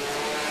Peter Hickman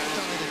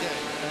done it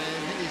again?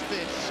 And is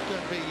this going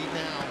to be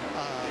now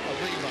a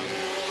rerun of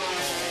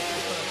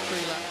the first 3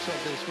 laps of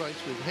this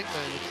race with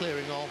Hickman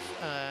clearing off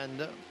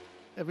and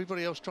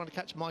everybody else trying to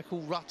catch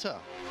Michael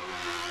Rutter?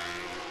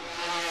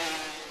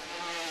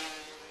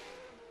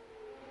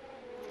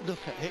 Look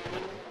at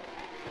Hickman.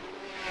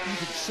 You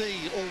can see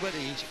already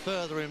he's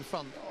further in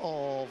front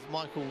of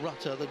Michael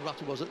Rutter than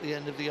Rutter was at the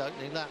end of the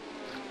opening lap.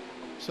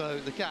 So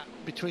the gap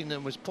between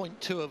them was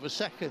 0.2 of a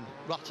second.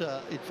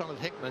 Rutter in front of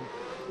Hickman.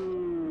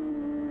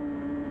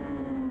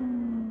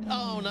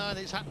 Oh no, and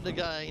it's happened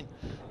again.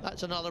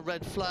 That's another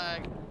red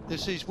flag.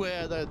 This is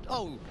where the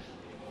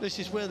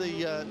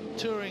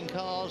touring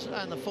cars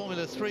and the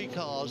Formula 3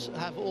 cars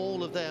have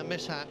all of their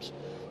mishaps.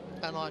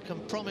 and I can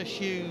promise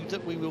you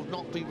that we will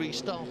not be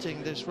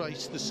restarting this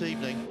race this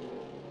evening.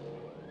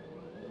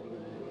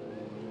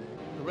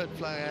 The red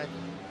flag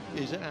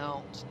is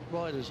out,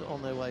 riders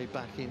on their way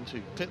back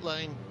into pit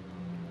lane,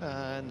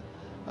 and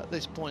at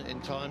this point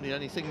in time the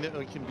only thing that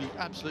we can be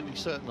absolutely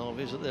certain of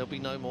is that there'll be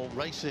no more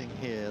racing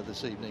here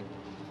this evening.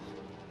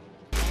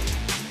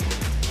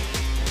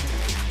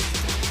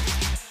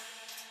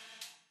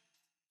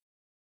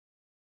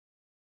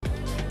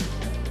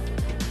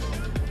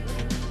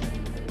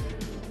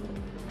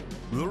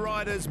 The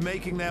riders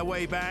making their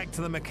way back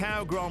to the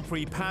MACAU Grand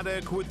Prix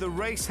paddock, with the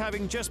race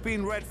having just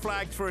been red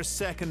flagged for a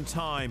second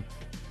time.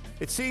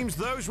 It seems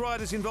those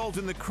riders involved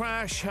in the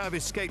crash have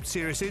escaped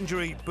serious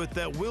injury, but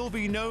there will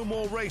be no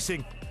more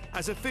racing,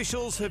 as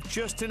officials have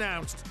just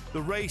announced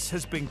the race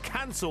has been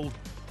cancelled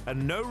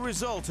and no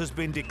result has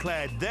been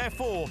declared.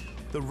 Therefore,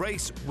 the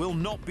race will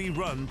not be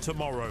run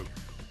tomorrow.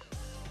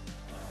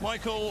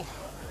 Michael,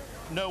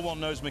 no one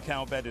knows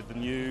MACAU better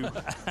than you.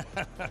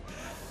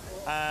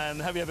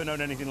 And have you ever known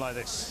anything like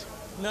this?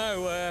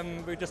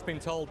 No, we've just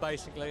been told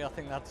basically. I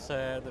think that's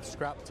they've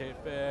scrapped it.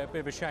 A bit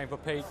of a shame for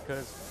Pete,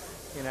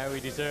 because you know he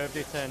deserved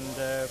it, and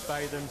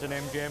Bathams and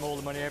MGM, all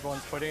the money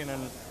everyone's put in,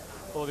 and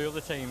all the other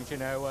teams. You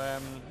know,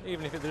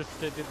 even if it just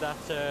did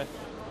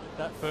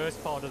that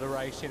first part of the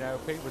race, you know,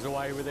 Pete was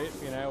away with it.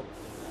 You know,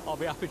 I'll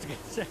be happy to get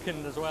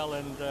second as well,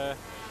 and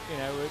you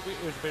know,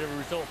 it was a bit of a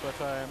result,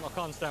 but I can't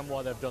understand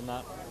why they've done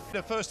that.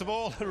 First of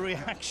all, a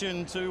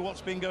reaction to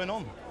what's been going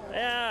on.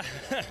 Yeah,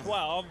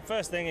 well,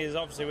 first thing is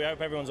obviously we hope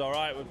everyone's all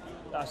right.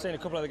 I've seen a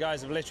couple of the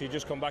guys have literally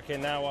just come back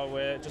in now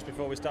just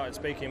before we started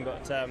speaking,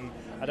 but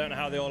I don't know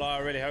how they all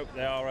are. I really hope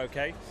they are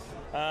okay.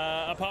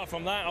 Apart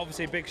from that,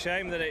 obviously big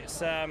shame that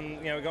it's you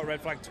know, we got red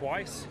flagged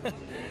twice.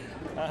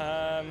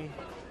 I'm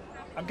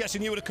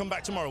guessing you would have come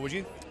back tomorrow, would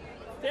you?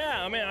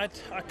 Yeah, I mean,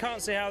 I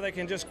can't see how they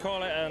can just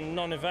call it a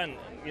non-event.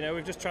 You know,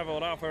 we've just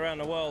travelled halfway around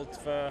the world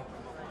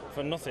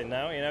for nothing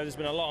now. You know, there's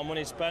been a lot of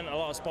money spent, a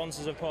lot of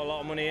sponsors have put a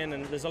lot of money in,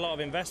 and there's a lot of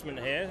investment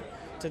here.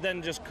 To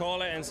then just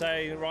call it and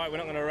say, right, we're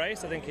not going to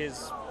race, I think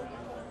is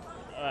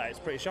it's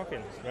pretty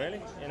shocking, really.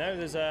 You know,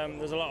 there's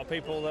a lot of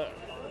people that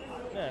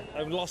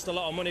have lost a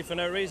lot of money for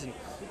no reason,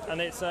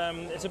 and it's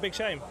a big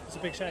shame. It's a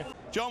big shame.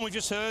 John, we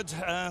just heard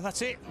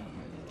that's it.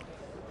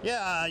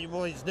 Yeah,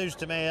 well, it's news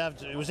to me.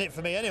 It was it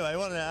for me anyway,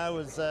 wasn't it? I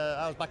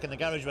was back in the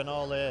garage when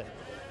all the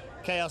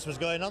chaos was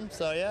going on.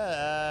 So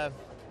yeah.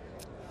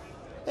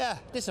 Yeah,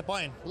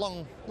 disappointing.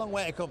 Long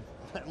way to come.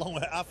 Long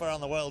way halfway around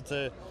the world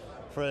for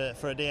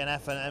a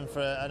DNF and for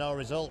a no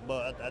result.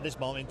 But at this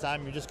moment in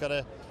time, you just got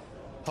to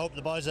hope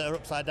the boys that are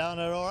upside down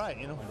are all right.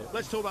 You know.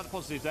 Let's talk about the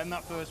positives then.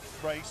 That first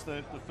race,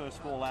 the first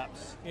 4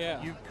 laps.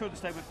 Yeah. You could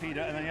stay with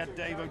Peter, and then you had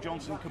Dave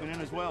O'Johnson coming in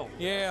as well.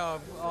 Yeah,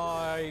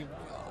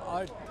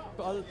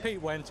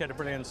 Pete went. He had a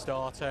brilliant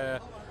start. I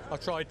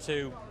tried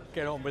to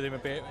get on with him a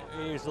bit.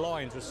 His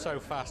lines were so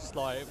fast.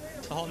 Like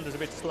the Honda's a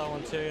bit slow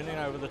on turning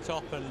over the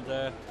top,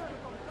 and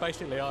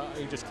basically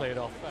he just cleared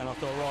off. And I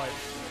thought, right,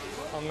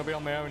 I'm going to be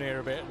on my own here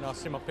a bit. And I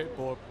see my pit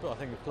board, I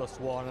think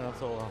 +1, and I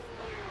thought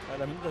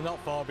they're not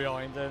far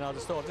behind. And I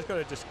just thought I've just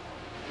got to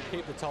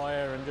keep the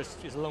tyre, and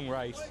it's a long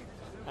race,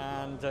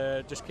 and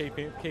just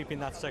keeping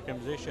that second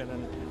position.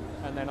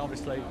 And then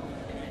obviously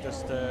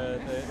just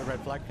the red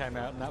flag came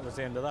out, and that was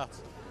the end of that.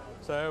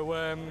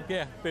 So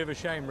yeah, bit of a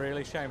shame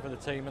really, shame for the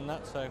team and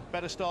that. So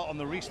better start on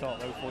the restart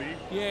though for you.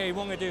 Yeah, he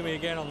wasn't going to do me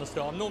again on the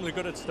start. I'm normally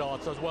good at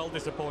starts. I was well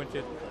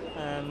disappointed,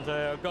 and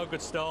got a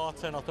good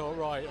start, and I thought,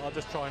 right, I'll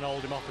just try and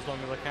hold him off as long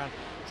as I can.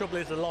 Trouble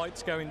is the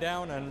light's going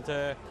down,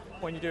 and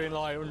when you're doing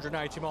like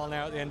 180 mile an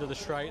hour at the end of the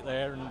straight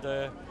there,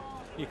 and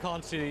you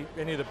can't see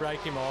any of the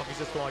braking mark, it's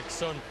just like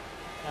sun,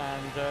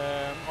 and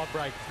I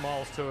braked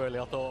miles too early,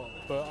 I thought,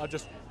 but I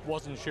just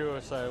wasn't sure.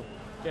 So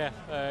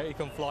yeah, he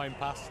come flying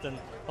past, and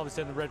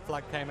obviously the red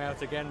flag came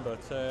out again,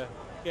 but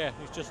yeah,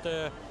 it's just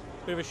a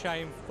bit of a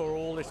shame for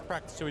all this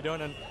practice we've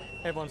done, and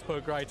everyone's put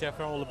a great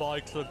effort, all the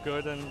bikes look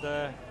good,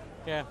 and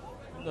yeah,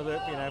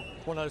 another, you know,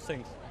 one of those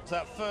things. So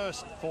that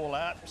first 4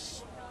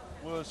 laps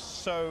was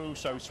so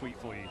sweet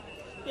for you.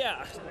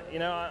 Yeah, you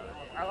know,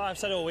 I've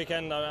said all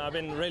weekend, I've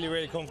been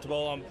really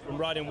comfortable. I'm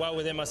riding well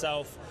within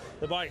myself.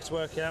 The bike's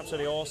working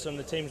absolutely awesome.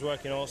 The team's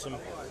working awesome.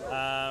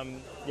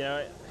 You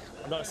know,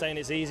 I'm not saying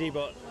it's easy,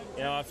 but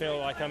you know, I feel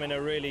like I'm in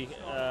a really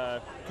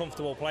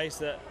comfortable place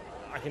that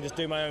I can just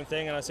do my own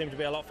thing, and I seem to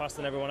be a lot faster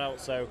than everyone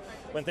else. So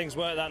when things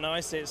work that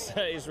nice,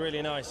 it's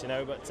really nice, you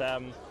know. But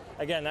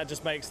again, that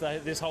just makes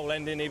this whole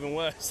ending even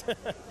worse. You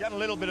had a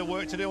little bit of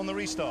work to do on the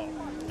restart.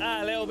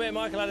 A little bit.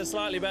 Michael had a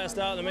slightly better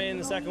start than me in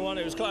the second one.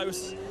 It was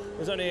close. There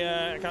was only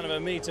kind of a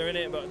metre in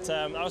it, but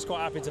I was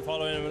quite happy to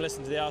follow him and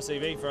listen to the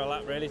RCV for a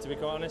lap, really, to be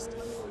quite honest.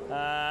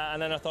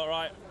 And then I thought,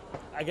 right,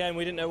 again,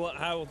 we didn't know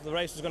how the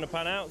race was going to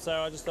pan out, so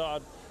I just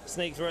thought I'd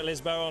sneak through at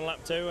Lisboa on lap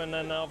 2, and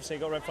then obviously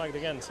got red flagged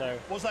again. So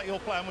was that your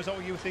plan? Was that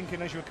what you were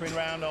thinking as you were coming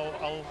round?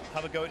 I'll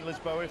have a go at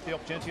Lisboa if the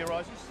opportunity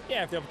arises?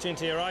 Yeah, if the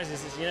opportunity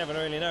arises, you never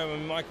really know. I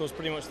mean, Michael's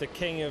pretty much the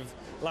king of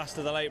last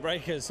of the late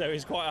breakers, so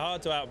he's quite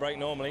hard to outbrake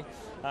normally.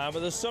 But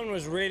the sun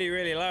was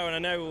really low, and I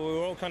know we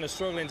were all kind of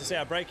struggling to see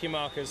our braking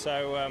markers,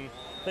 so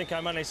I think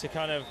I managed to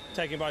kind of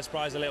take him by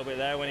surprise a little bit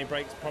there when he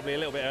braked probably a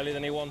little bit earlier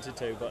than he wanted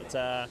to, but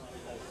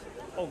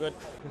all good.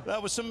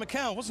 That was some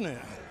MACAU, wasn't it?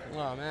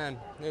 Oh man,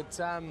 it's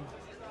yeah,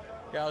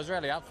 I was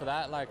really up for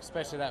that, like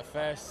especially that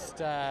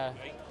first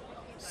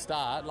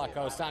start. Like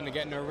I was starting to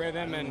get into a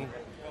rhythm,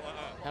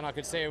 and I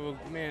could see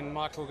me and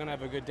Michael were going to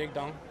have a good dig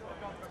dong.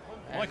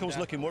 Michael was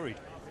looking worried.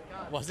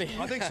 Was he?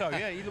 I think so,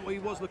 yeah. He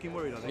was looking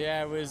worried, I think.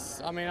 Yeah, it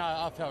was. I mean,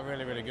 I felt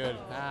really, really good.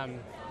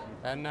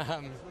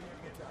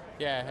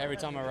 Yeah, every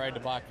time I rode the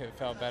bike, it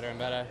felt better and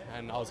better,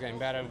 and I was getting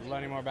better,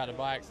 learning more about the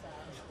bike.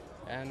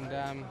 And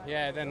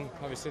yeah, then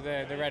obviously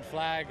the red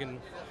flag, and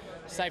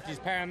safety's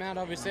paramount,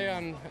 obviously,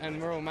 and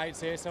we're all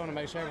mates here, so I want to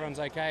make sure everyone's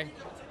okay.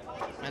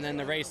 And then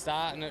the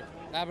restart, and it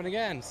happened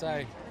again.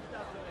 So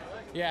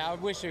yeah, I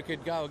wish it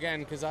could go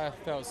again because I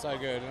felt so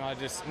good, and I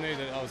just knew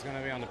that I was going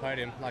to be on the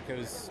podium. Like, it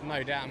was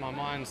no doubt in my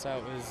mind. So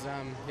it was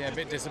yeah, a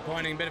bit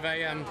disappointing, bit of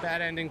a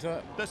bad ending to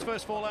it. Those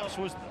first 4 laps,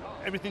 was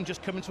everything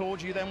just coming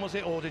towards you then, was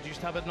it, or did you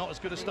just have not as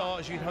good a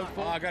start as you'd hoped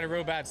for? I got a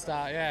real bad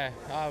start, yeah.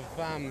 I've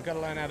got to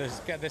learn how to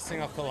get this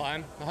thing off the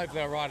line.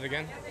 Hopefully I'll ride it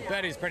again.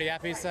 Birdie's pretty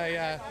happy,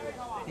 so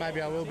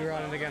maybe I will be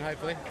riding it again,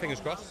 hopefully. Fingers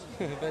crossed.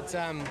 But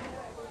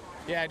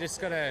yeah, just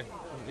got a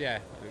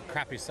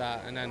crappy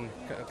start, and then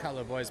a couple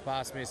of boys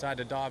passed me, so I had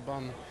to dive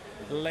bomb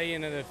Lee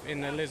in the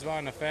Lisboa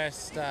in the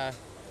first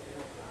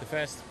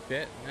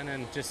bit, and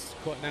then just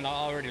caught. And then I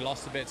already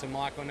lost a bit to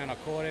Michael, and then I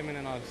caught him, and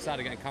then I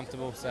started getting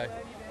comfortable. So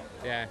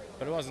yeah,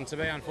 but it wasn't to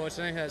be,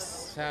 unfortunately.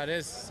 That's how it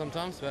is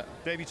sometimes. But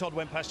Davey Todd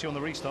went past you on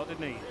the restart,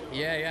 didn't he?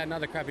 Yeah,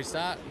 another crappy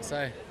start.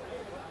 So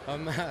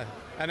and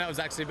that was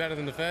actually better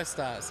than the first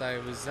start. So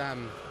it was.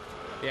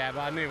 Yeah,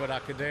 but I knew what I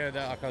could do.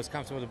 Like, I was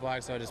comfortable with the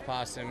bike, so I just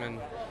passed him, and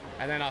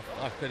then I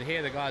could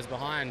hear the guys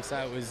behind. So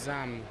it was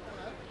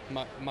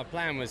my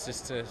plan was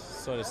just to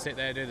sort of sit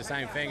there, do the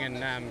same thing,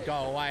 and go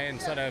away and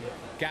sort of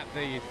gap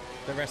the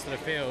rest of the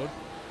field,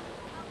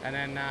 and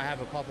then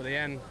have a pop at the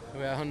end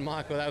on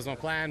Michael. That was my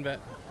plan, but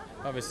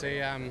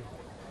obviously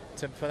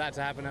for that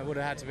to happen, it would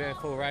have had to be a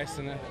full race,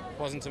 and it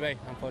wasn't to be,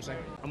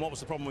 unfortunately. And what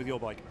was the problem with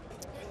your bike?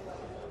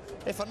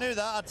 If I knew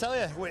that, I'd tell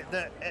you.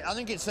 I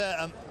think it's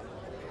a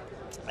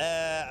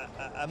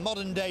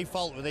modern day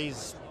fault with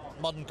these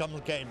modern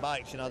complicated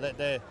bikes. You know,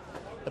 the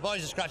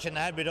boys are scratching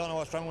their head. We don't know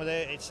what's wrong with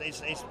it.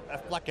 It's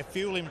like a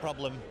fueling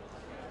problem.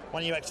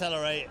 When you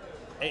accelerate,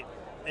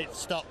 it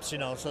stops. You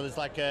know, so there's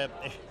like it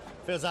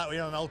feels like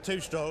we're on an old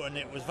 2-stroke and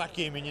it was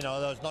vacuuming. You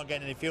know, it's not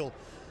getting any fuel.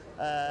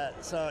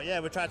 So yeah,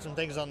 we tried some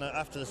things on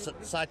after the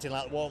sighting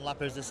lap. Warm lap,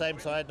 it was the same,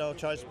 so I had no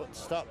choice but to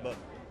stop. But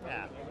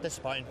yeah,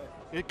 disappointing.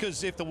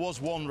 Because if there was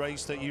one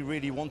race that you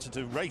really wanted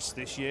to race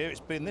this year, it's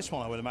been this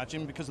one, I would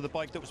imagine, because of the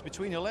bike that was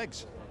between your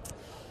legs.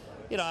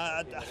 You know,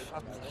 I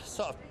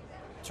sort of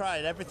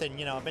tried everything.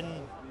 You know, I've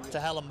been to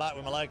hell and back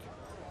with my leg.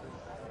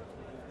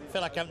 I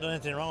feel like I haven't done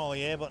anything wrong all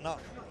year, but not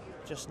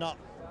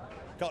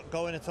got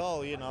going at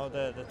all. You know,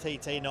 the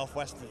TT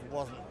Northwest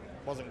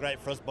wasn't great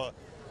for us, but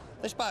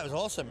this bike was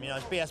awesome. You know,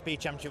 it's BSB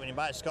Championship winning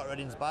bike, Scott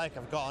Redding's bike.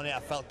 I've got on it, I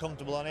felt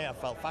comfortable on it, I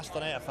felt fast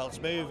on it, I felt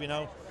smooth, you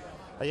know.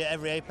 Yeah,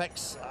 every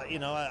apex, you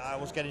know, I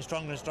was getting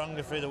stronger and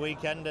stronger through the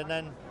weekend, and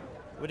then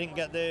we didn't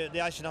get the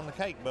icing on the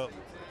cake, but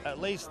at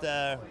least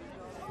got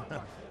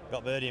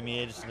Birdie in my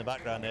ear just in the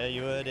background there.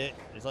 You heard it.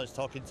 He's like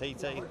talking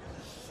TT.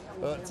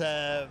 But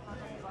I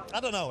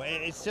don't know.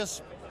 It's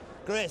just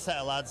great set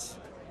of lads.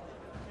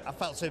 I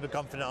felt super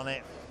confident on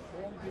it.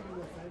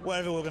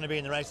 Wherever we're going to be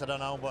in the race, I don't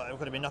know, but we're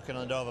going to be knocking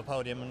on the door of a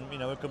podium, and you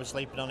know, we could be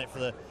sleeping on it for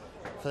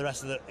the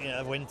rest of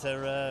the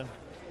winter.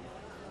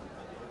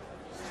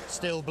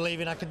 Still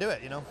believing I can do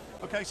it, you know.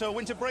 Okay, so a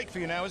winter break for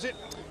you now, is it?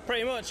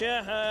 Pretty much,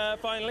 yeah.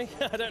 Finally,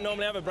 I don't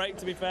normally have a break,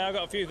 to be fair. I've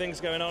got a few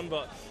things going on,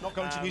 but not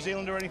going to New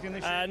Zealand or anything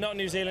this year. Not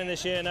New Zealand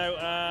this year, no.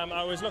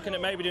 I was looking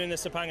at maybe doing the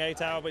Sepang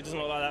 8-hour, but it doesn't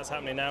look like that's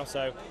happening now.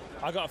 So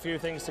I've got a few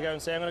things to go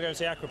and see. I'm going to go and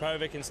see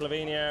Akrapovic in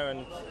Slovenia,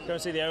 and go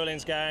and see the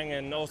Olins gang,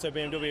 and also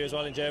BMW as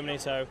well in Germany.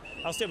 So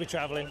I'll still be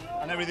travelling.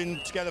 And everything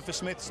together for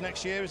Smiths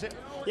next year, is it?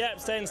 Yeah,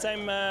 staying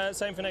same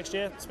for next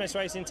year. Smiths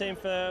Racing team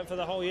for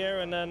the whole year,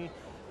 and then.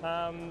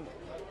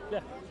 Yeah,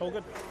 all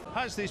good.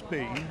 Has this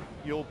been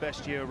your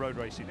best year of road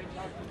racing?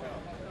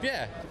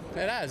 Yeah,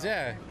 it has,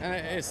 yeah. And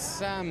it's,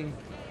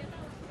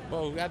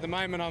 well, at the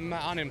moment I'm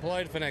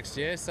unemployed for next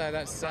year, so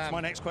that's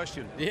my next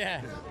question.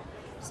 Yeah.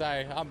 So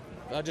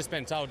I've just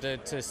been told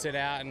to sit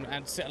out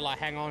and sit, like,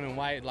 hang on and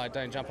wait, like,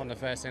 don't jump on the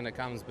first thing that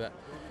comes, but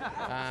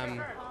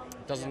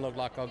doesn't look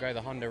like I'll go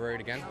the Honda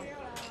route again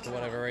for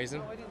whatever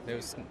reason. It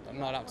was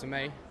not up to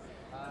me.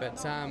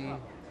 But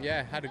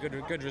yeah, had a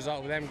good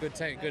result with them, good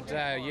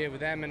year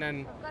with them, and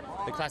then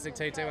the Classic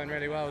T2 went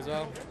really well as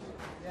well.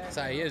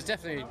 So yeah, it was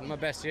definitely my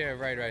best year of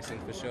road racing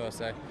for sure.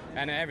 So,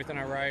 and everything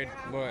I rode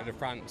were at the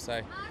front.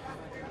 So,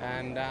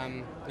 and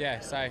yeah,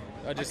 so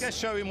I guess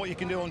showing what you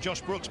can do on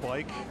Josh Brooks'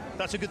 bike,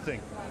 that's a good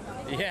thing.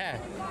 Yeah,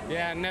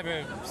 I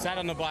never sat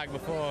on the bike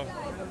before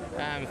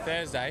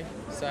Thursday,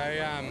 so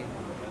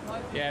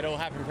yeah, it all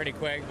happened pretty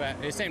quick, but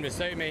it seemed to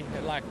suit me.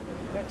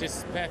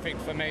 Just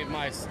perfect for me.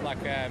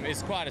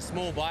 It's quite a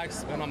small bike,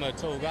 and I'm a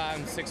tall guy.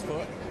 I'm 6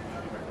 foot,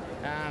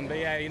 But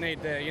yeah, you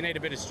need a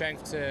bit of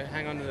strength to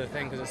hang on to the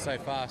thing because it's so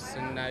fast,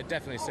 and it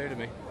definitely suited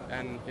me.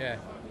 And yeah.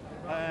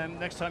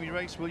 Next time you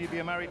race, will you be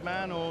a married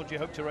man, or do you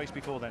hope to race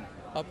before then?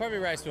 I'll probably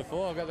race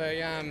before. I've got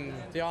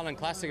the Island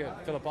Classic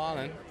at Phillip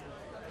Island.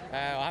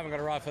 I haven't got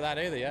a ride for that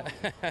either yet,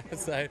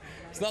 so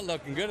it's not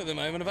looking good at the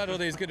moment. I've had all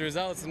these good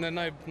results and then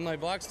no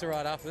bikes to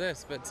ride after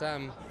this, but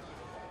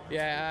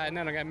yeah, and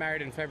then I'll get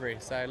married in February,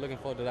 so looking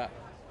forward to that.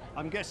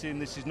 I'm guessing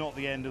this is not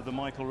the end of the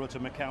Michael Rutter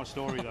MACAU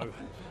story, though.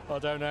 I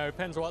don't know.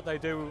 Depends what they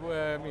do.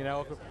 You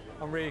know,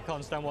 I'm really can't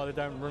understand why they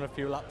don't run a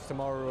few laps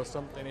tomorrow or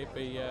something. It'd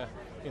be,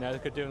 you know, they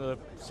could do another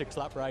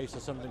 6-lap race or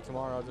something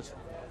tomorrow.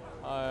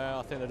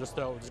 I think they just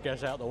thought we'll just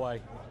get out of the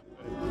way.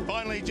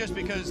 Finally, just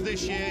because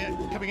this year,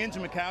 coming into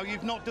MACAU,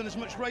 you've not done as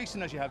much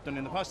racing as you have done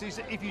in the past.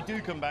 If you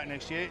do come back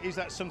next year, is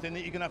that something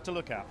that you're going to have to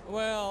look at?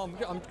 Well,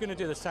 I'm going to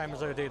do the same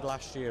as I did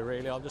last year,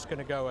 really. I'm just going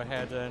to go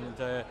ahead and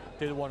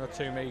do the 1 or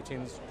 2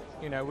 meetings.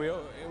 You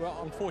know,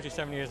 I'm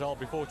 47 years old,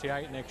 I'll be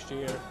 48 next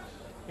year.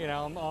 You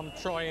know, I'm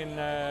trying,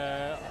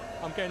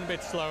 I'm getting a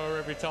bit slower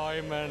every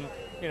time, and,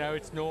 you know,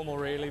 it's normal,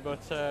 really,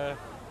 but...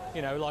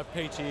 you know, like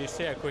Peachy, you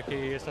see how quick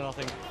he is, and I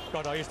think,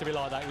 God, I used to be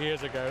like that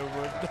years ago.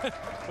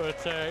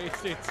 But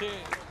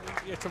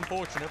it's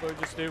unfortunate, but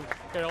we just do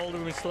get older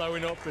and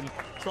slowing up, and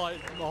it's like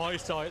my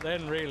eyesight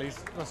then, really.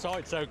 My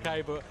sight's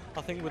okay, but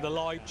I think with the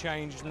light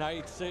change, now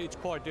it's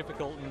quite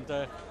difficult,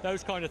 and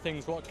those kind of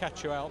things what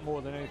catch you out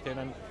more than anything.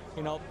 And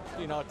you've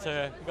got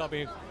to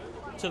be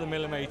to the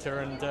millimetre,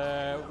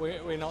 and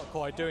we're not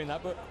quite doing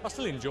that. But I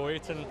still enjoy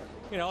it, and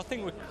you know, I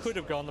think we could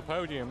have gone the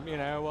podium. You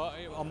know,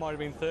 I might have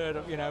been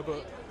third, you know,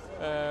 but.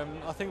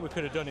 I think we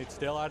could have done it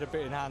still. I had a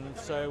bit in hand,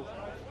 so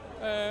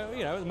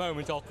you know, at the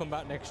moment I'll come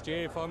back next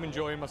year if I'm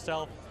enjoying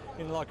myself.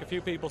 You know, like a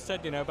few people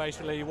said, you know,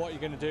 basically what you're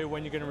going to do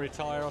when you're going to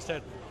retire. I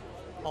said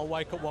I'll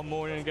wake up one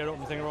morning and get up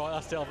and think, right,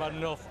 that's it, I've had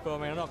enough. But I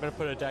mean, I'm not going to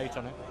put a date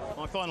on it.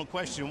 My final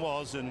question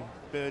was, and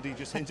Birdie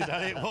just hinted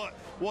at it,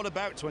 what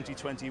about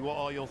 2020? What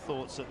are your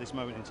thoughts at this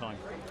moment in time?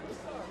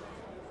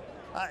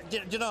 Do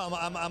you know,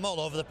 I'm all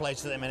over the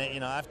place at the minute. You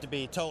know, I have to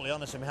be totally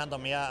honest with my hand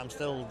on my heart. I'm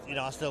still, you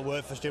know, I still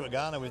work for Stuart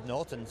Garner with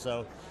Norton,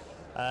 so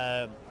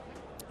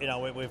you know,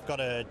 we've got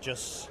to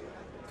just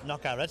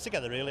knock our heads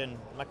together really and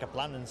make a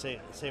plan and see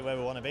where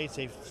we want to be.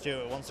 See if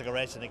Stuart wants to go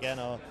racing again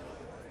or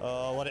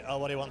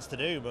what he wants to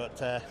do.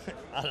 But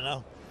I don't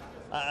know.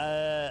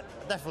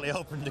 Definitely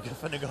open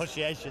for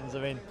negotiations.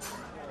 I mean,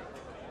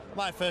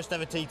 my first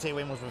ever TT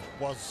win was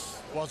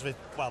with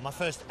well, my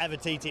first ever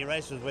TT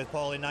race was with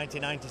Paul in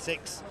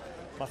 1996.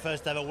 My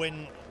first ever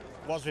win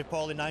was with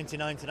Paul in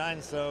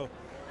 1999, so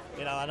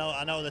you know,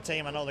 I know the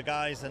team, I know the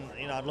guys, and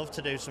you know, I'd love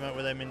to do something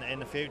with them in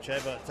the future.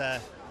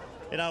 But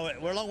you know,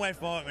 we're a long way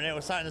from home.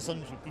 We're sat in the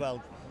sun,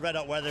 well, red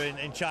hot weather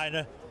in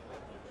China.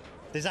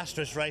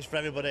 Disastrous race for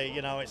everybody.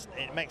 You know, it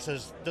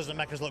doesn't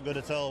make us look good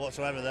at all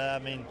whatsoever there. I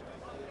mean,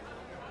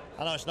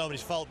 I know it's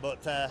nobody's fault, but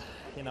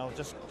you know,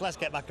 just let's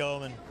get back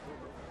home and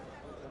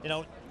you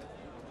know,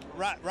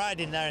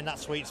 riding there in that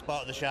sweet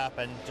spot at the sharp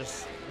end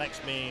just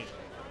makes me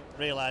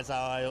realise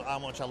how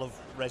much I love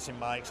racing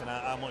bikes and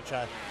how much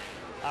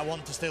I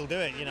want to still do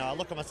it. You know, I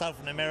look at myself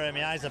in the mirror and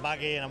my eyes are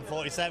baggy and I'm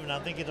 47 and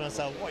I'm thinking to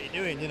myself, what are you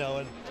doing, you know?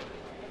 And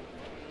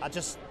I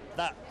just,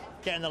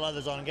 getting the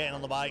leathers on and getting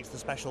on the bike's the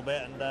special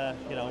bit, and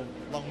you know,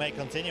 long may it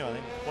continue, I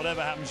think.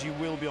 Whatever happens, you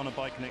will be on a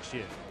bike next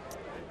year.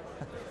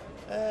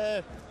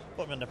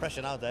 Put me under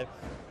pressure now, Dave.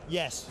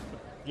 Yes,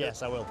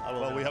 I will.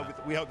 Well,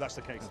 we hope that's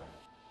the case.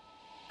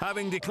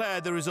 Having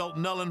declared the result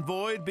null and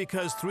void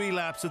because 3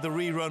 laps of the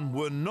rerun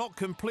were not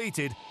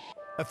completed,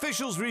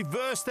 officials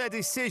reversed their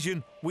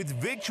decision with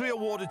victory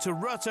awarded to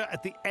Rutter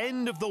at the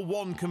end of the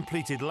 1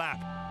 completed lap.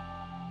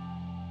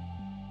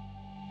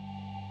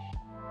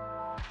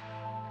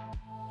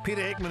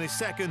 Peter Hickman is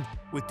second,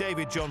 with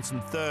David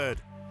Johnson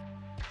third.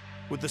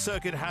 With the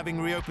circuit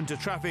having reopened to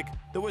traffic,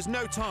 there was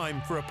no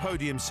time for a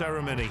podium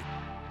ceremony.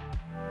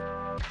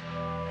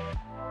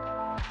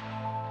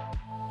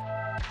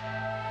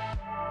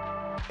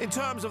 In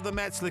terms of the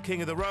Metzler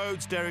King of the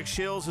Roads, Derek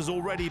Shields has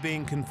already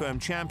been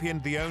confirmed champion,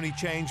 the only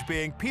change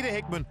being Peter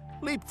Hickman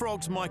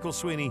leapfrogs Michael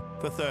Sweeney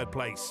for 3rd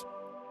place.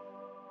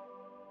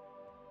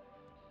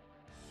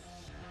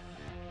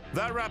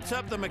 That wraps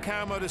up the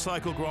MACAU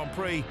Motorcycle Grand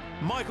Prix.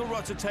 Michael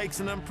Rutter takes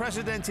an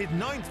unprecedented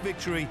 9th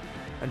victory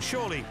and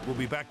surely will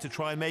be back to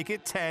try and make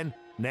it 10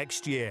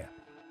 next year.